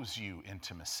shows you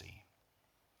intimacy.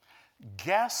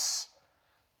 Guess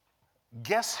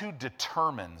who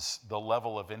determines the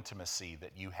level of intimacy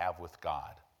that you have with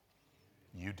God?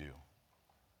 You do.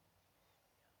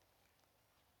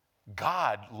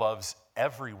 God loves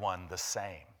everyone the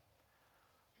same.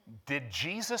 Did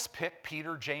Jesus pick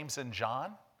Peter, James, and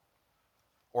John?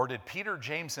 Or did Peter,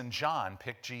 James, and John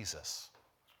pick Jesus?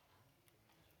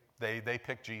 They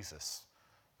picked Jesus.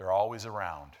 They're always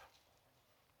around,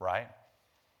 right?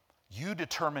 You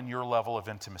determine your level of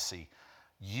intimacy.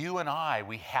 You and I,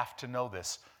 we have to know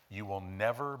this. You will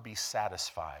never be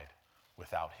satisfied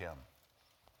without him.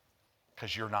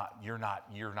 Because you're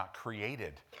not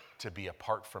created to be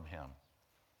apart from him.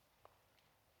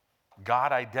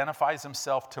 God identifies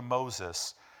himself to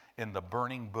Moses in the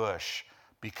burning bush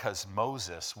because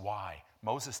Moses, why?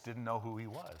 Moses didn't know who he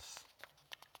was.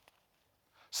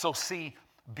 So see,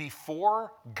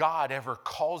 before God ever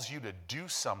calls you to do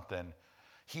something,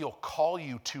 he'll call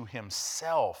you to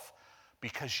himself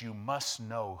because you must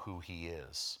know who he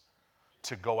is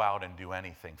to go out and do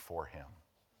anything for him.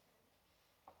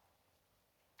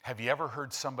 Have you ever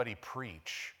heard somebody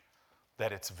preach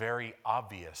that it's very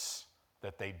obvious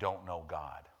that they don't know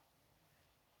God?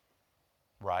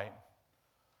 Right?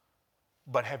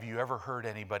 But have you ever heard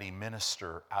anybody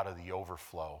minister out of the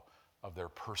overflow of their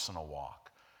personal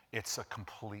walk? It's a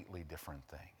completely different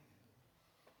thing.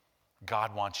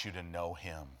 God wants you to know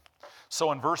him.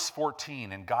 So in verse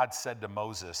 14, and God said to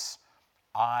Moses,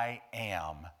 I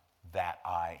am that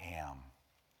I am.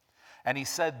 And he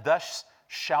said, thus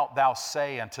shalt thou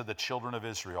say unto the children of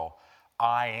Israel,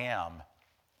 I am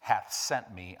hath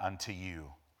sent me unto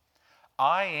you.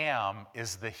 I am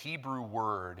is the Hebrew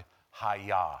word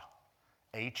hayah,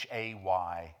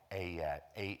 H-A-Y-A-H,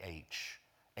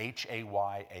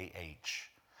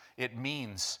 H-A-Y-A-H. It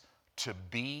means to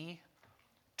be,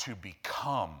 to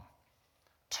become,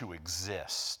 to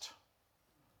exist.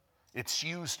 It's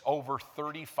used over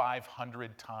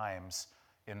 3,500 times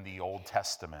in the Old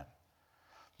Testament.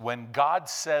 When God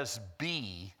says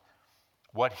be,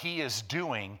 what he is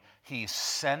doing, he's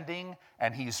sending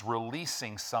and he's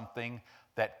releasing something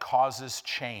that causes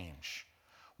change.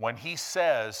 When he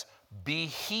says be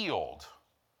healed,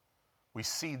 we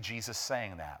see Jesus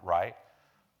saying that, right?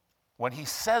 When he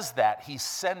says that, he's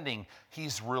sending,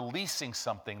 he's releasing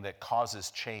something that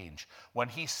causes change. When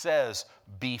he says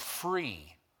be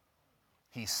free,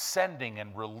 he's sending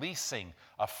and releasing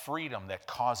a freedom that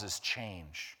causes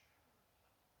change.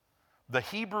 The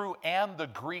Hebrew and the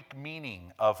Greek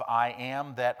meaning of I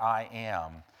am that I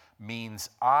am means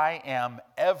I am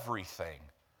everything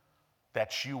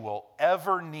that you will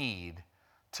ever need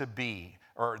to be,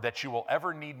 or that you will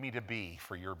ever need me to be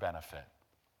for your benefit.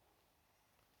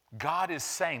 God is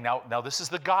saying, now this is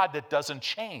the God that doesn't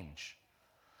change.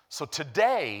 So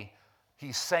today,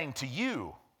 he's saying to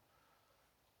you,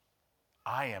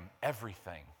 I am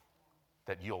everything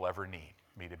that you'll ever need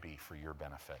me to be for your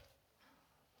benefit.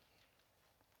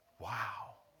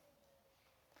 Wow.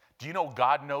 Do you know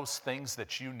God knows things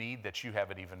that you need that you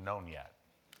haven't even known yet?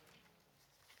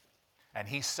 And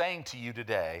he's saying to you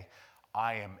today,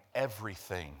 I am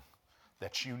everything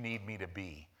that you need me to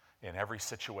be in every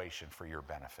situation for your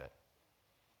benefit.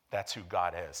 That's who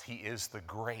God is. He is the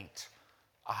great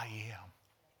I am.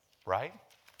 Right?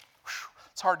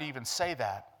 It's hard to even say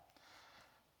that.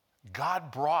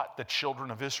 God brought the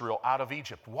children of Israel out of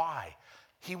Egypt. Why?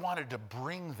 He wanted to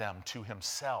bring them to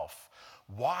himself.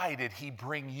 Why did he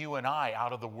bring you and I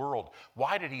out of the world?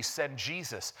 Why did he send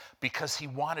Jesus? Because he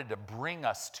wanted to bring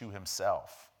us to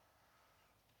himself.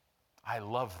 I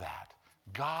love that.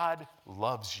 God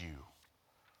loves you.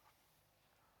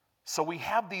 So we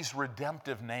have these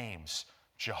redemptive names,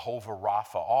 Jehovah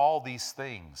Rapha, all these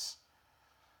things.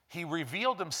 He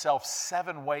revealed himself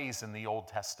 7 ways in the Old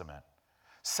Testament,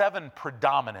 7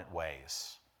 predominant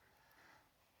ways.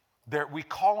 We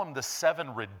call them the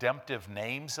 7 redemptive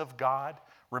names of God.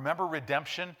 Remember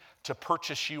redemption? To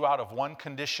purchase you out of one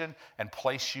condition and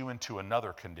place you into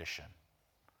another condition.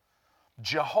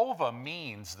 Jehovah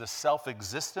means the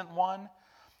self-existent one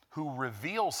who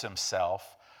reveals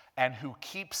himself and who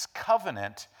keeps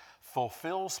covenant,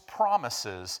 fulfills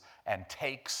promises, and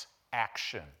takes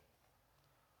action.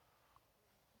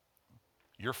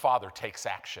 Your Father takes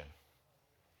action.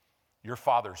 Your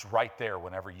Father's right there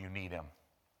whenever you need him.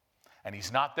 And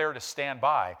he's not there to stand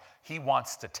by. He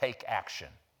wants to take action.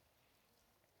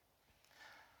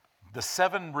 The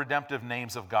 7 redemptive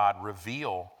names of God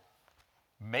reveal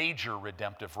major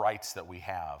redemptive rights that we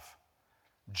have.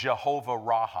 Jehovah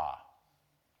Raha,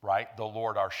 right? The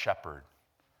Lord our shepherd.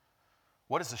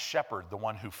 What is a shepherd? The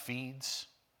one who feeds,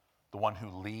 the one who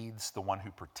leads, the one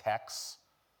who protects,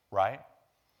 right?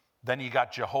 Then you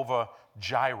got Jehovah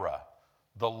Jireh,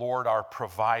 the Lord our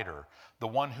provider, the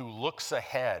one who looks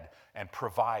ahead and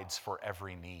provides for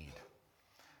every need.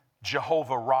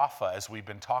 Jehovah Rapha, as we've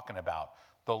been talking about,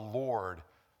 the Lord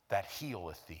that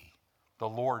healeth thee, the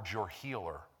Lord your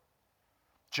healer.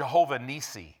 Jehovah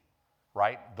Nissi,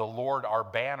 right? The Lord our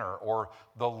banner, or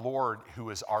the Lord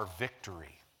who is our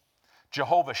victory.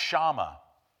 Jehovah Shammah,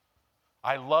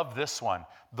 I love this one,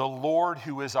 the Lord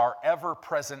who is our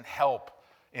ever-present help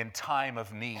in time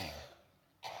of need.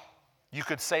 You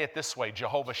could say it this way,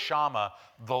 Jehovah Shammah,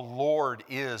 the Lord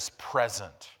is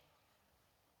present.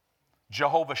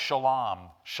 Jehovah Shalom,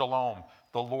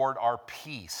 the Lord our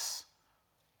peace.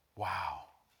 Wow.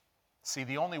 See,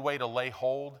 the only way to lay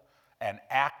hold and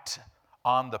act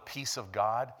on the peace of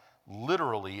God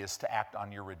literally is to act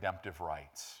on your redemptive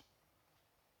rights.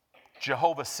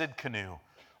 Jehovah Sidkenu,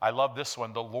 I love this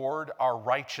one, the Lord our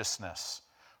righteousness.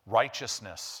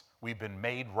 Righteousness, we've been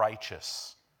made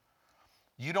righteous.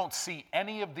 You don't see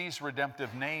any of these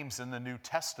redemptive names in the New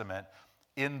Testament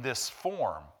in this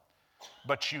form,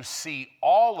 but you see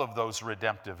all of those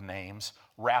redemptive names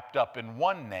wrapped up in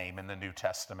one name in the New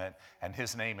Testament, and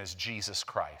his name is Jesus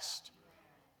Christ.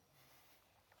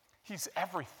 He's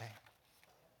everything.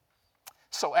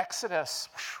 So Exodus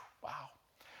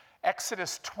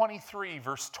 23,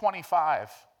 verse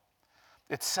 25,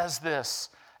 it says this,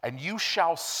 and you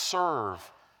shall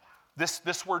serve.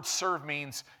 This word serve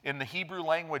means, in the Hebrew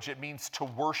language, it means to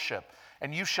worship.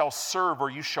 And you shall serve, or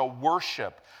you shall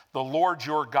worship the Lord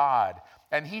your God,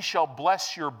 and he shall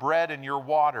bless your bread and your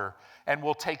water, and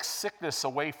will take sickness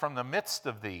away from the midst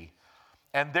of thee.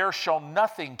 And there shall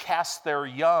nothing cast their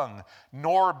young,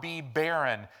 nor be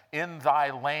barren in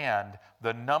thy land.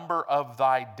 The number of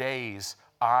thy days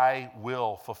I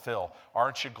will fulfill.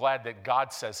 Aren't you glad that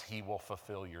God says he will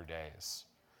fulfill your days?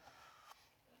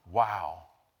 Wow.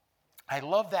 I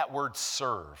love that word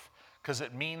serve because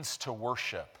it means to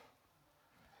worship.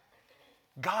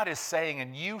 God is saying,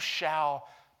 and you shall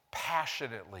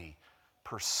passionately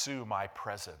pursue my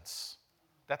presence.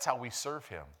 That's how we serve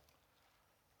him.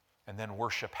 And then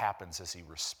worship happens as he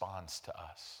responds to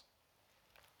us.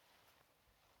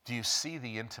 Do you see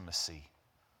the intimacy?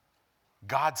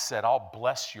 God said, I'll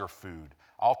bless your food.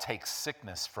 I'll take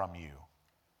sickness from you.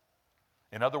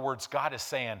 In other words, God is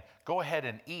saying, go ahead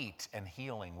and eat and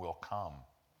healing will come.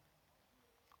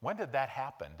 When did that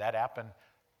happen? That happened,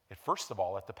 first of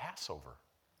all, at the Passover.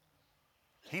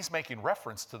 He's making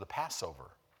reference to the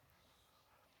Passover.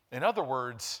 In other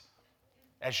words,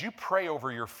 as you pray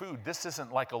over your food, this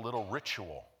isn't like a little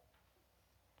ritual.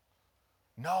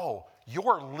 No,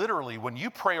 you're literally, when you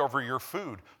pray over your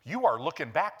food, you are looking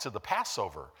back to the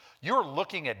Passover. You're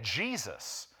looking at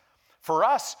Jesus. For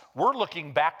us, we're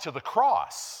looking back to the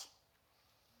cross,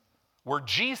 where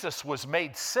Jesus was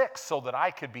made sick so that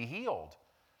I could be healed.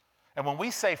 And when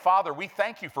we say, Father, we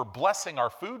thank you for blessing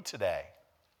our food today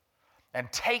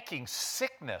and taking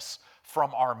sickness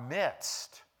from our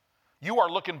midst, you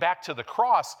are looking back to the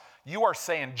cross. You are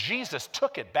saying, Jesus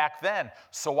took it back then,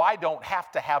 so I don't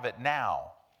have to have it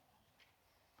now.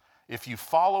 If you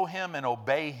follow him and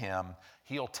obey him,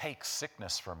 he'll take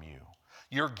sickness from you.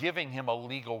 You're giving him a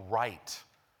legal right.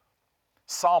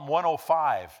 Psalm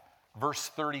 105, verse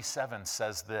 37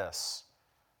 says this.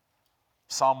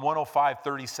 Psalm 105,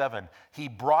 37, he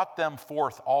brought them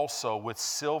forth also with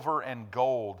silver and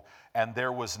gold, and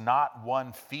there was not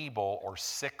one feeble or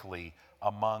sickly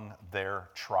among their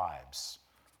tribes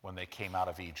when they came out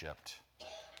of Egypt.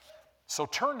 So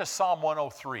turn to Psalm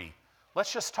 103.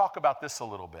 Let's just talk about this a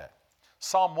little bit.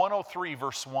 Psalm 103,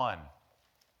 verse 1.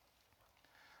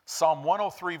 Psalm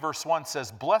 103, verse 1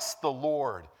 says, bless the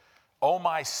Lord, O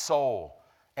my soul,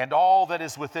 and all that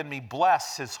is within me,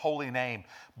 bless his holy name.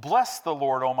 Bless the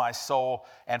Lord, O my soul,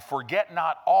 and forget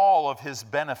not all of his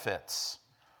benefits,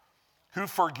 who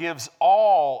forgives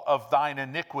all of thine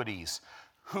iniquities,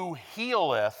 who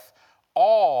healeth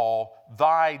all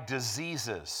thy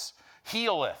diseases.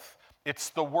 Healeth. It's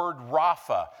the word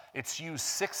Rapha. It's used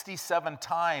 67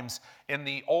 times in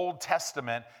the Old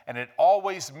Testament, and it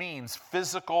always means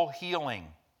physical healing.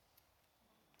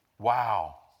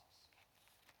 Wow.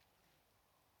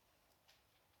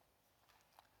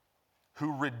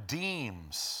 Who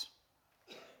redeems,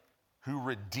 who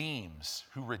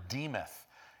redeemeth.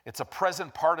 It's a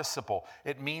present participle.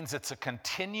 It means it's a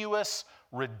continuous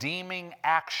redeeming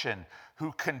action.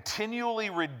 Who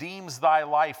continually redeems thy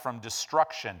life from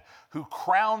destruction. Who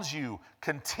crowns you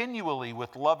continually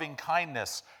with loving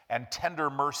kindness and tender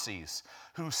mercies.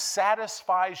 Who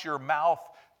satisfies your mouth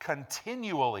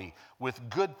continually with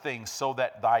good things so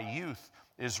that thy youth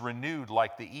is renewed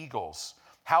like the eagles.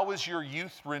 How is your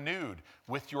youth renewed?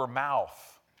 With your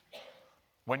mouth.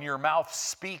 When your mouth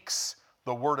speaks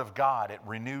the word of God, it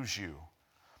renews you.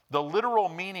 The literal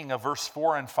meaning of verses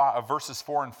 4 and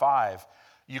 5,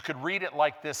 you could read it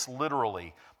like this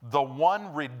literally. The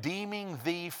one redeeming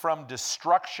thee from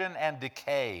destruction and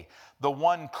decay, the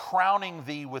one crowning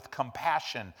thee with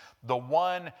compassion, the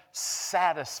one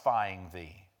satisfying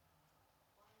thee.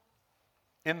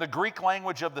 In the Greek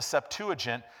language of the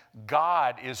Septuagint,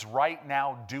 God is right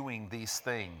now doing these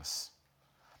things.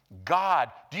 God,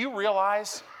 do you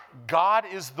realize God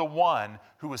is the one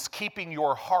who is keeping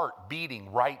your heart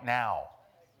beating right now?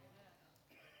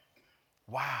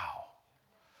 Wow.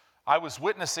 I was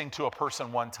witnessing to a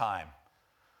person one time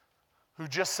who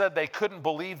just said they couldn't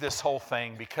believe this whole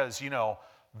thing because,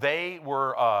 they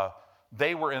were a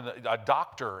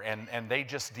doctor and they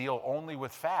just deal only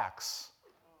with facts.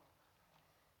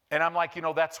 And I'm like,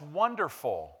 that's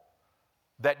wonderful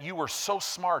that you were so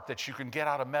smart that you can get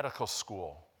out of medical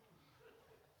school.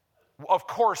 Of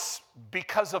course,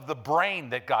 because of the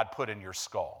brain that God put in your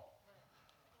skull.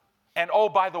 And oh,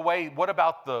 by the way, what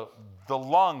about the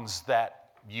lungs that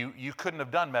you couldn't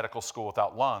have done medical school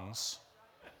without lungs,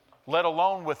 let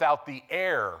alone without the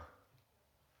air.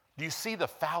 Do you see the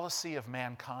fallacy of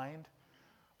mankind?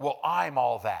 Well, I'm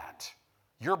all that.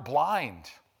 You're blind.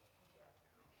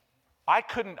 I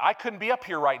couldn't be up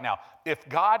here right now. If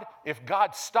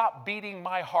God stopped beating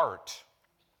my heart,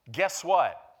 guess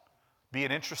what? Be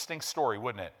an interesting story,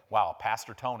 wouldn't it? Wow,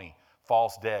 Pastor Tony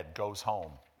falls dead, goes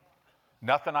home.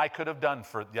 Nothing I could have done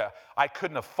I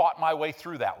couldn't have fought my way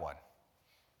through that one.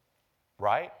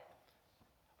 Right?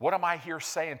 What am I here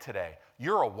saying today?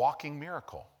 You're a walking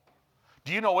miracle.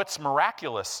 Do you know it's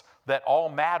miraculous that all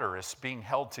matter is being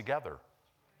held together?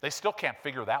 They still can't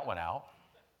figure that one out.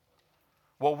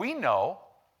 Well, we know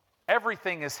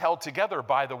everything is held together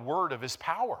by the word of his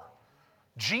power.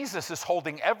 Jesus is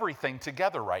holding everything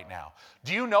together right now.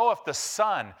 Do you know if the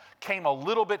sun came a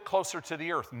little bit closer to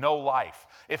the earth, no life?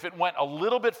 If it went a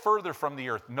little bit further from the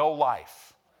earth, no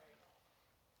life.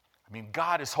 I mean,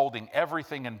 God is holding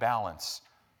everything in balance.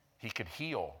 He could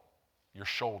heal your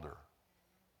shoulder,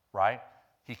 right?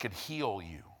 He could heal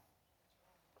you.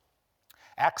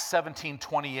 Acts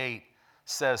 17:28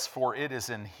 says, "For it is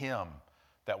in him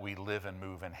that we live and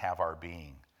move and have our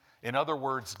being." In other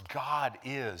words, God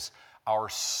is our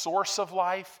source of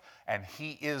life, and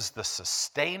he is the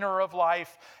sustainer of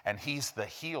life, and he's the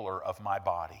healer of my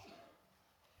body.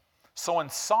 So in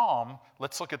Psalm,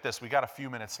 let's look at this. We got a few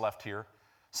minutes left here.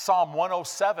 Psalm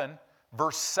 107,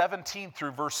 verse 17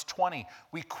 through verse 20.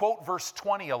 We quote verse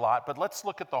 20 a lot, but let's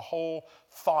look at the whole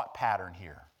thought pattern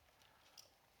here.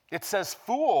 It says,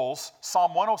 fools,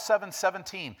 Psalm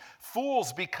 107:17,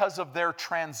 fools because of their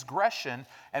transgression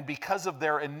and because of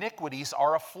their iniquities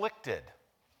are afflicted.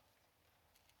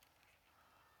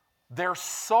 Their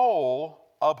soul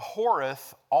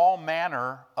abhorreth all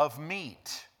manner of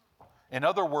meat. In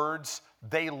other words,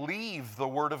 they leave the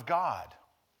word of God.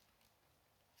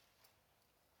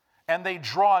 And they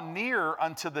draw near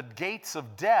unto the gates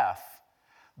of death.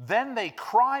 Then they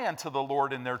cry unto the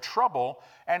Lord in their trouble,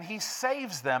 and he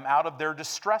saves them out of their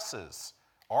distresses.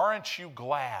 Aren't you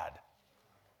glad?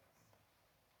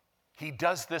 He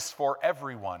does this for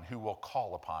everyone who will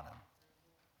call upon him.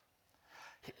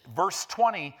 Verse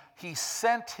 20, he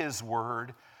sent his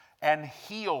word and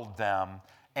healed them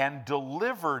and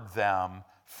delivered them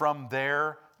from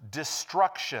their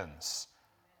destructions.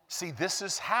 See, this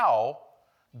is how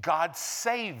God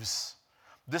saves.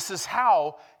 This is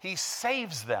how he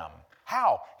saves them.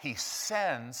 How? He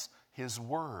sends his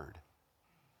word.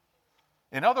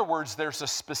 In other words, there's a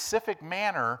specific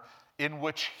manner in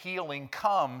which healing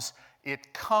comes.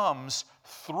 It comes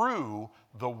through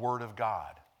the word of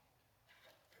God.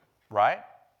 Right?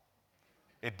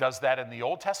 It does that in the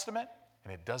Old Testament,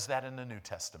 and it does that in the New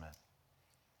Testament.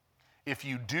 If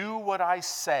you do what I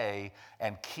say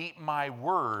and keep my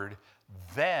word,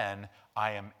 then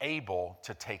I am able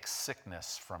to take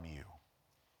sickness from you.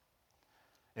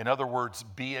 In other words,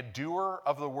 be a doer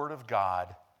of the word of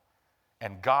God,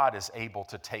 and God is able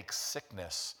to take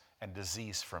sickness and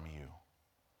disease from you.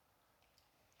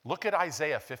 Look at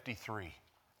Isaiah 53,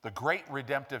 the great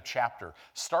redemptive chapter.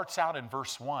 Starts out in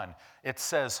verse 1. It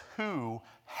says, who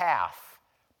hath,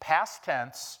 past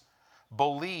tense,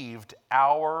 believed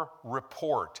our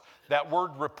report. That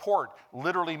word report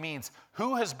literally means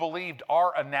who has believed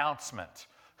our announcement?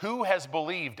 Who has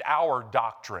believed our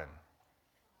doctrine?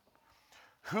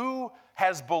 Who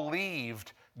has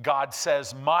believed, God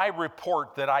says, my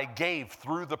report that I gave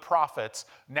through the prophets,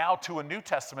 now to a New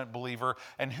Testament believer,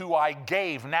 and who I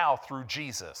gave now through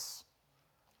Jesus?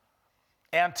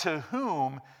 And to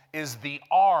whom is the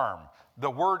arm? The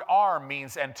word arm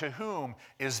means, and to whom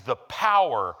is the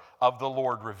power of the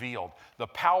Lord revealed? The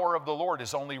power of the Lord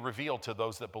is only revealed to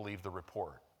those that believe the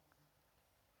report.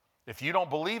 If you don't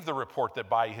believe the report that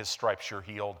by his stripes you're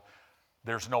healed,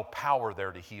 there's no power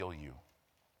there to heal you.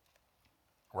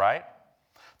 Right?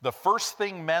 The first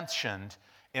thing mentioned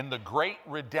in the great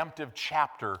redemptive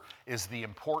chapter is the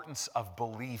importance of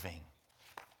believing.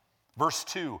 Verse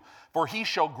 2, for he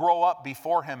shall grow up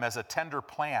before him as a tender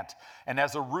plant, and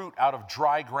as a root out of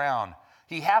dry ground.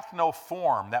 He hath no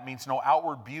form, that means no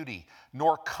outward beauty,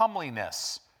 nor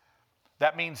comeliness.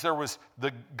 That means there was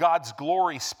God's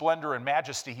glory, splendor, and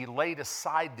majesty. He laid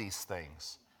aside these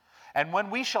things. And when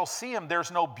we shall see him,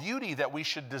 there's no beauty that we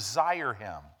should desire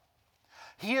him.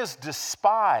 He is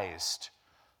despised.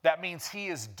 That means he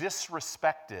is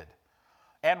disrespected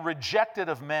and rejected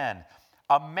of men.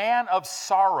 A man of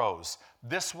sorrows.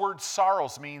 This word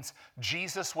sorrows means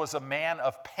Jesus was a man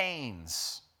of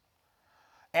pains.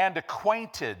 And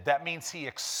acquainted, that means he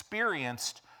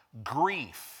experienced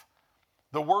grief.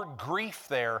 The word grief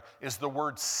there is the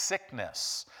word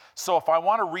sickness. So if I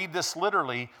want to read this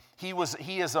literally, he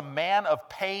is a man of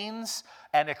pains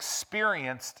and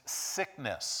experienced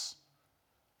sickness.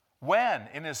 When?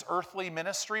 In his earthly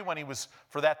ministry, when he was,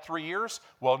 for that 3 years?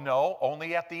 Well, no,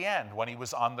 only at the end, when he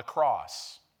was on the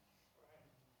cross.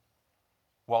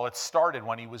 Well, it started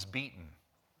when he was beaten.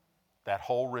 That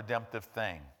whole redemptive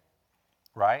thing,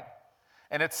 right?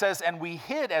 And it says, and we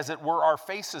hid, as it were, our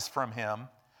faces from him.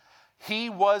 He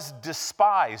was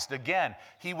despised. Again,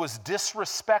 he was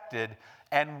disrespected,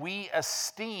 and we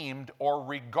esteemed or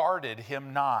regarded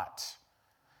him not.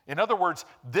 In other words,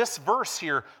 this verse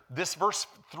here, this verse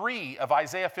 3 of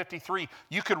Isaiah 53,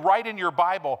 you could write in your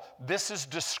Bible, this is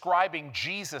describing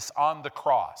Jesus on the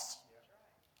cross.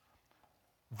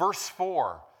 Verse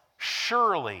 4,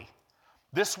 surely.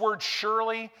 This word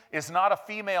surely is not a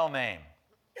female name.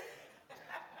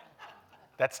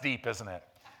 That's deep, isn't it?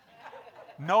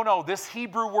 No, this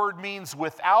Hebrew word means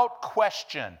without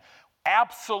question,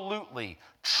 absolutely,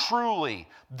 truly.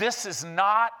 This is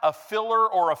not a filler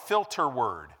or a filter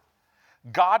word.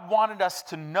 God wanted us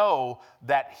to know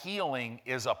that healing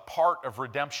is a part of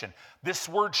redemption. This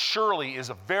word surely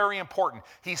is very important.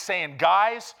 He's saying,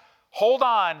 guys, hold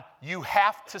on, you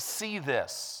have to see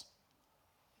this.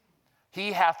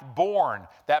 He hath borne,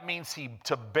 that means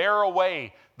to bear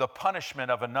away the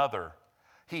punishment of another.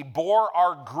 He bore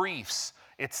our griefs.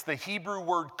 It's the Hebrew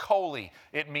word koli.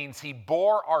 It means he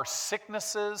bore our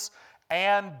sicknesses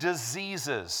and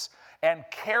diseases and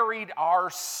carried our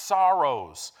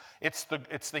sorrows. It's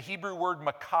the Hebrew word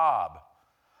makab.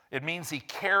 It means he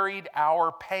carried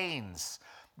our pains.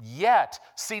 Yet,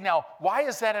 see now, why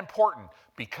is that important?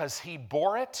 Because he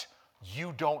bore it,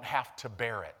 you don't have to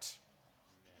bear it.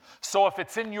 So if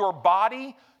it's in your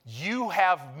body, you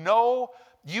have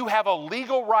a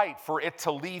legal right for it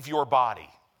to leave your body.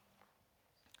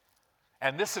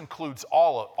 And this includes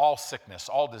all sickness,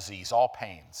 all disease, all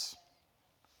pains.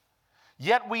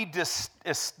 Yet we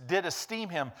did esteem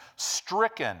him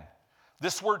stricken.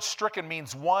 This word stricken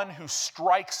means one who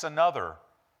strikes another.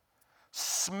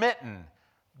 Smitten,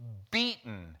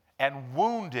 beaten, and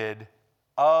wounded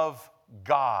of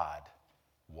God.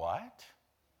 What?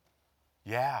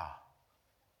 Yeah.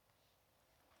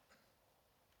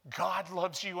 God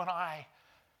loves you and I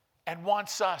and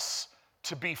wants us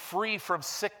to be free from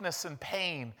sickness and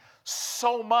pain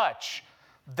so much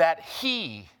that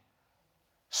he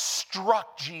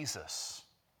struck Jesus.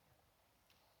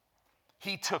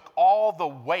 He took all the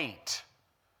weight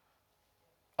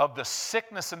of the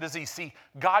sickness and disease. See,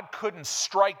 God couldn't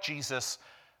strike Jesus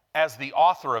as the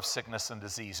author of sickness and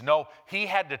disease. No, he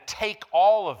had to take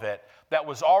all of it that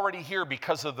was already here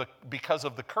because of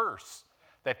the curse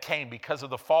that came because of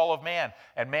the fall of man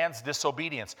and man's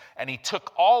disobedience. And he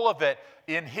took all of it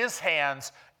in his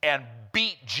hands and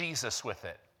beat Jesus with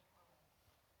it.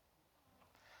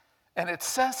 And it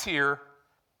says here,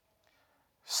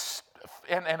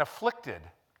 and afflicted.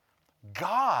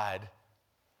 God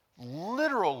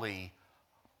literally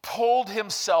pulled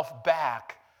himself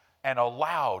back and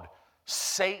allowed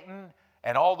Satan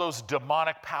and all those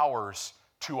demonic powers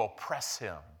to oppress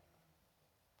him.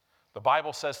 The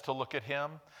Bible says to look at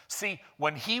him. See,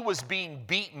 when he was being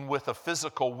beaten with a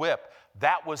physical whip,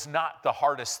 that was not the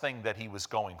hardest thing that he was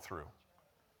going through.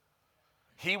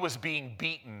 He was being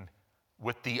beaten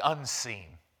with the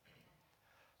unseen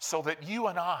so that you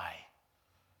and I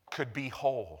could be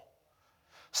whole.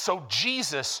 So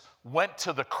Jesus went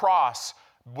to the cross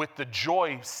with the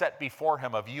joy set before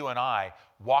him of you and I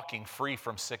walking free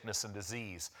from sickness and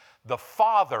disease. The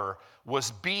Father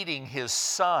was beating his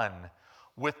Son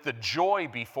with the joy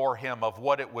before him of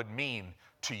what it would mean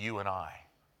to you and I.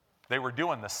 They were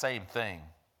doing the same thing.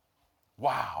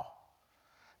 Wow.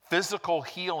 Physical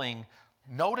healing,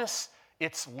 notice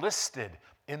it's listed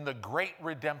in the great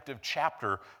redemptive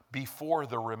chapter before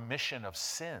the remission of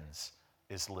sins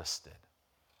is listed.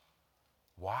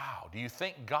 Wow. Do you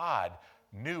think God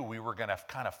knew we were going to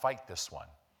kind of fight this one?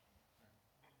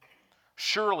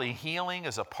 Surely healing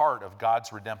is a part of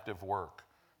God's redemptive work.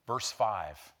 Verse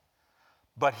 5.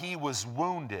 But he was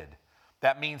wounded.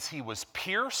 That means he was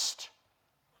pierced,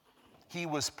 he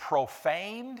was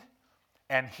profaned,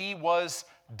 and he was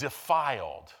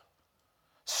defiled.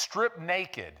 Stripped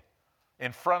naked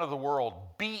in front of the world,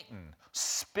 beaten,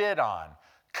 spit on,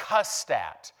 cussed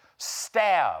at,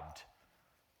 stabbed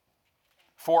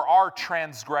for our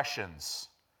transgressions.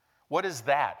 What is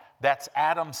that? That's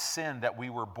Adam's sin that we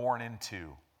were born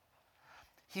into.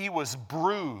 He was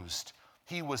bruised.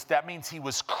 That means he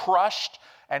was crushed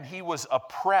and he was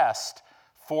oppressed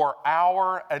for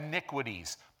our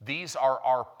iniquities. These are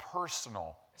our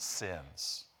personal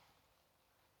sins.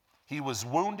 He was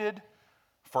wounded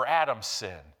for Adam's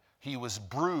sin. He was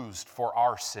bruised for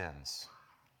our sins.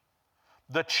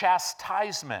 The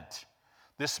chastisement,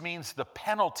 this means the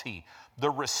penalty, the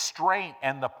restraint,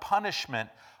 and the punishment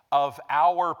of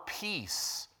our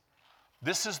peace.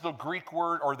 This is the Greek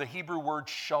word or the Hebrew word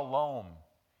shalom.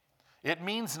 It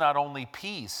means not only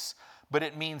peace, but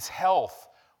it means health,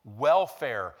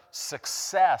 welfare,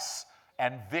 success,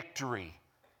 and victory.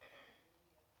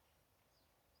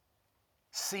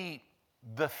 See,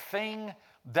 the thing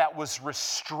that was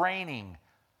restraining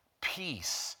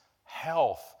peace,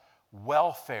 health,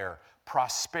 welfare,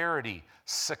 prosperity,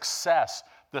 success,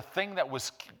 the thing that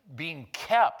was being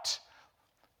kept,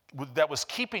 that was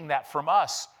keeping that from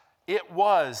us, it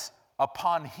was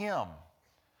upon him.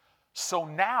 So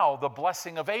now the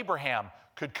blessing of Abraham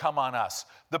could come on us.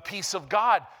 The peace of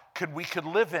God, we could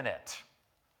live in it.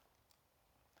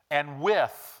 And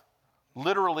with,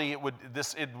 literally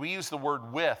we use the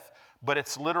word with, but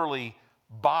it's literally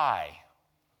by.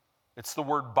 It's the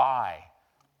word by.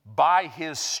 By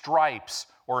his stripes,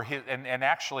 and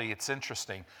actually it's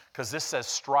interesting, because this says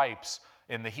stripes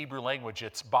in the Hebrew language,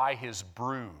 it's by his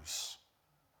bruise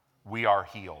we are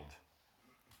healed.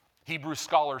 Hebrew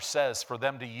scholar says for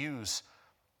them to use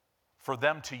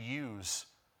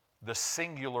the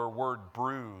singular word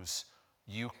bruise,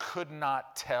 you could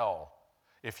not tell.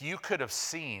 If you could have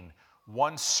seen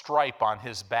one stripe on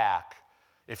his back,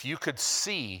 if you could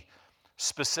see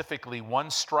specifically one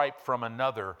stripe from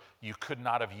another, you could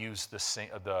not have used the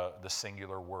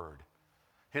singular word.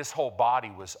 His whole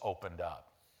body was opened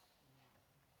up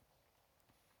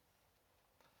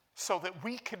so that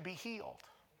we can be healed.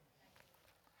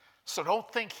 So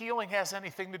don't think healing has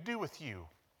anything to do with you.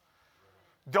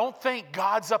 Don't think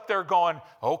God's up there going,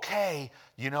 okay,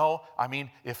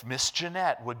 if Miss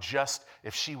Jeanette would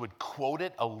if she would quote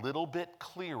it a little bit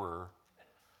clearer.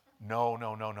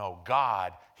 No.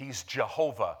 God, he's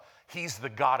Jehovah. He's the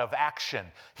God of action.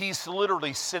 He's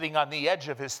literally sitting on the edge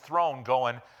of his throne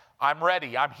going, I'm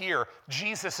ready, I'm here.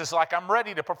 Jesus is like, I'm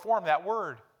ready to perform that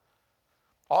word.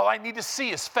 All I need to see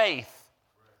is faith.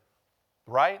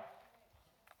 Right?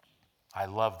 I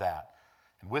love that.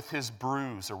 And with his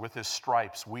bruise or with his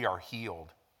stripes, we are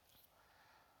healed.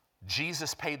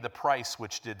 Jesus paid the price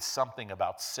which did something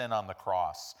about sin on the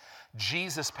cross.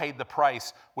 Jesus paid the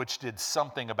price which did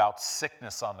something about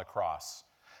sickness on the cross.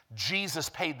 Jesus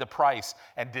paid the price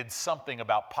and did something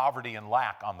about poverty and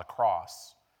lack on the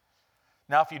cross.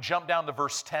 Now, if you jump down to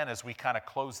verse 10 as we kind of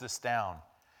close this down,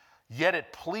 yet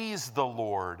it pleased the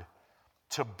Lord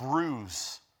to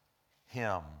bruise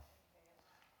him.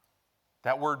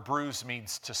 That word bruise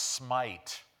means to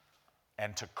smite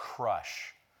and to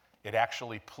crush. It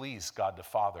actually pleased God the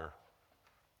Father,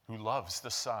 who loves the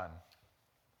Son,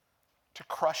 to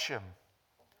crush him.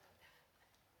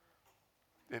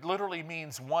 It literally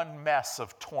means one mass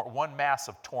of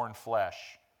torn flesh.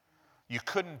 You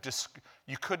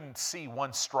couldn't see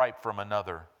one stripe from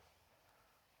another.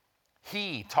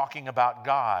 He, talking about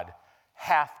God,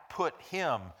 hath put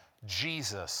him,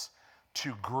 Jesus,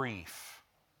 to grief.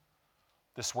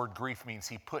 This word grief means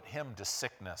he put him to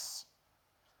sickness.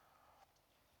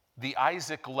 The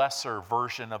Isaac Lesser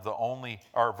version of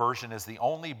version is the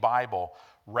only Bible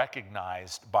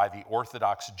recognized by the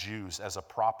Orthodox Jews as a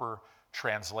proper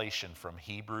translation from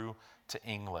Hebrew to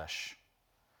English.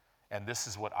 And this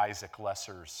is what Isaac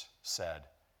Lesser's said.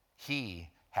 He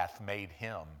hath made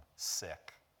him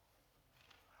sick.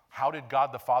 How did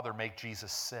God the Father make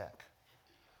Jesus sick?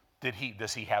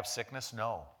 Does he have sickness?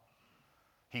 No.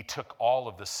 He took all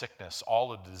of the sickness,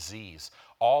 all of the disease,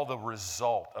 all the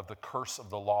result of the curse of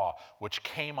the law, which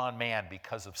came on man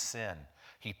because of sin.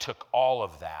 He took all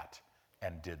of that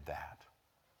and did that.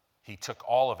 He took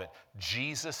all of it.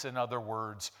 Jesus, in other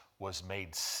words, was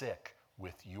made sick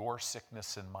with your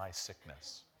sickness and my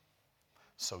sickness,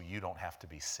 so you don't have to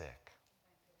be sick.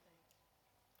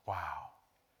 Wow.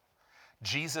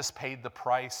 Jesus paid the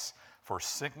price for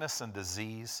sickness and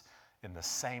disease in the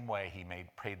same way he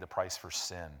paid the price for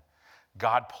sin.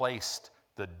 God placed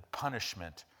the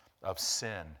punishment of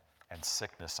sin and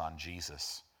sickness on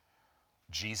Jesus.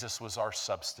 Jesus was our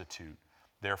substitute.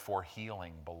 Therefore,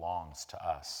 healing belongs to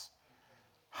us.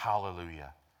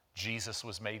 Hallelujah. Jesus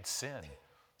was made sin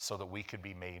so that we could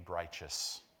be made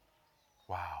righteous.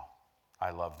 Wow, I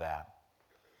love that.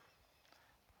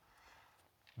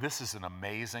 This is an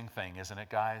amazing thing, isn't it,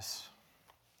 guys?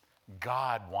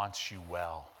 God wants you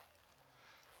well.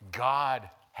 God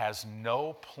has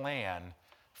no plan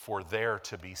for there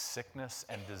to be sickness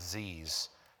and disease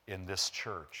in this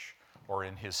church or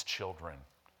in his children.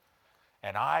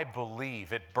 And I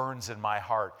believe, it burns in my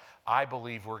heart, I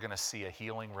believe we're going to see a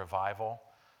healing revival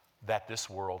that this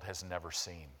world has never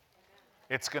seen.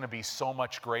 It's going to be so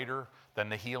much greater than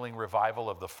the healing revival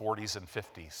of the 40s and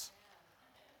 50s.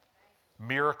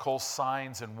 Miracles,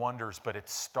 signs, and wonders, but it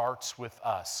starts with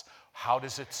us. How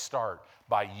does it start?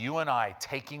 By you and I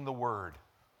taking the word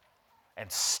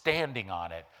and standing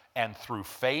on it, and through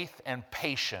faith and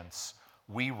patience,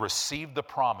 we receive the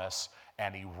promise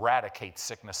and eradicate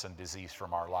sickness and disease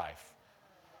from our life.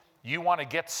 You want to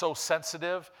get so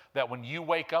sensitive that when you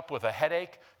wake up with a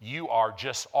headache, you are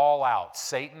just all out.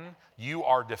 Satan, you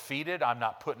are defeated. I'm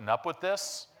not putting up with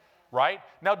this. Right?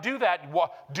 Now do that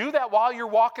while you're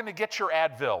walking to get your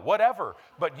Advil, whatever.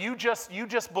 But you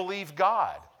just believe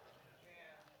God.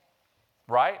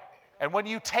 Right? And when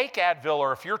you take Advil,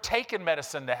 or if you're taking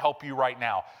medicine to help you right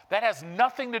now, that has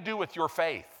nothing to do with your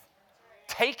faith.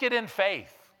 Take it in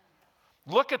faith.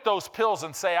 Look at those pills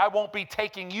and say, I won't be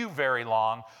taking you very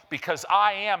long because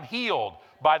I am healed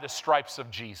by the stripes of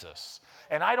Jesus.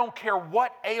 And I don't care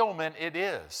what ailment it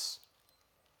is.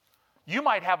 You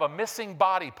might have a missing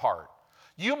body part.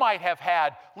 You might have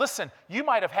had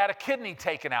a kidney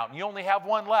taken out and you only have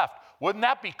one left. Wouldn't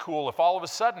that be cool if all of a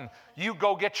sudden you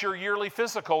go get your yearly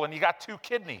physical and you got 2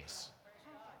 kidneys?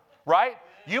 Right?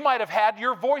 You might have had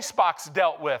your voice box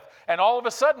dealt with and all of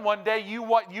a sudden one day you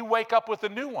wake up with a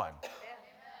new one.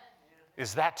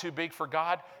 Is that too big for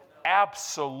God?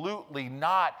 Absolutely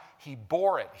not. He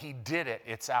bore it. He did it.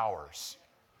 It's ours.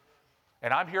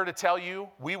 And I'm here to tell you,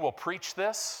 we will preach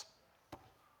this.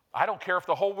 I don't care if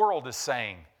the whole world is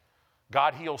saying,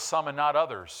 God heals some and not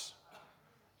others.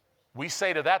 We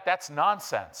say to that, that's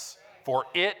nonsense. For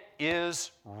it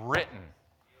is written.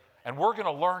 And we're going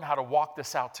to learn how to walk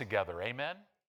this out together. Amen?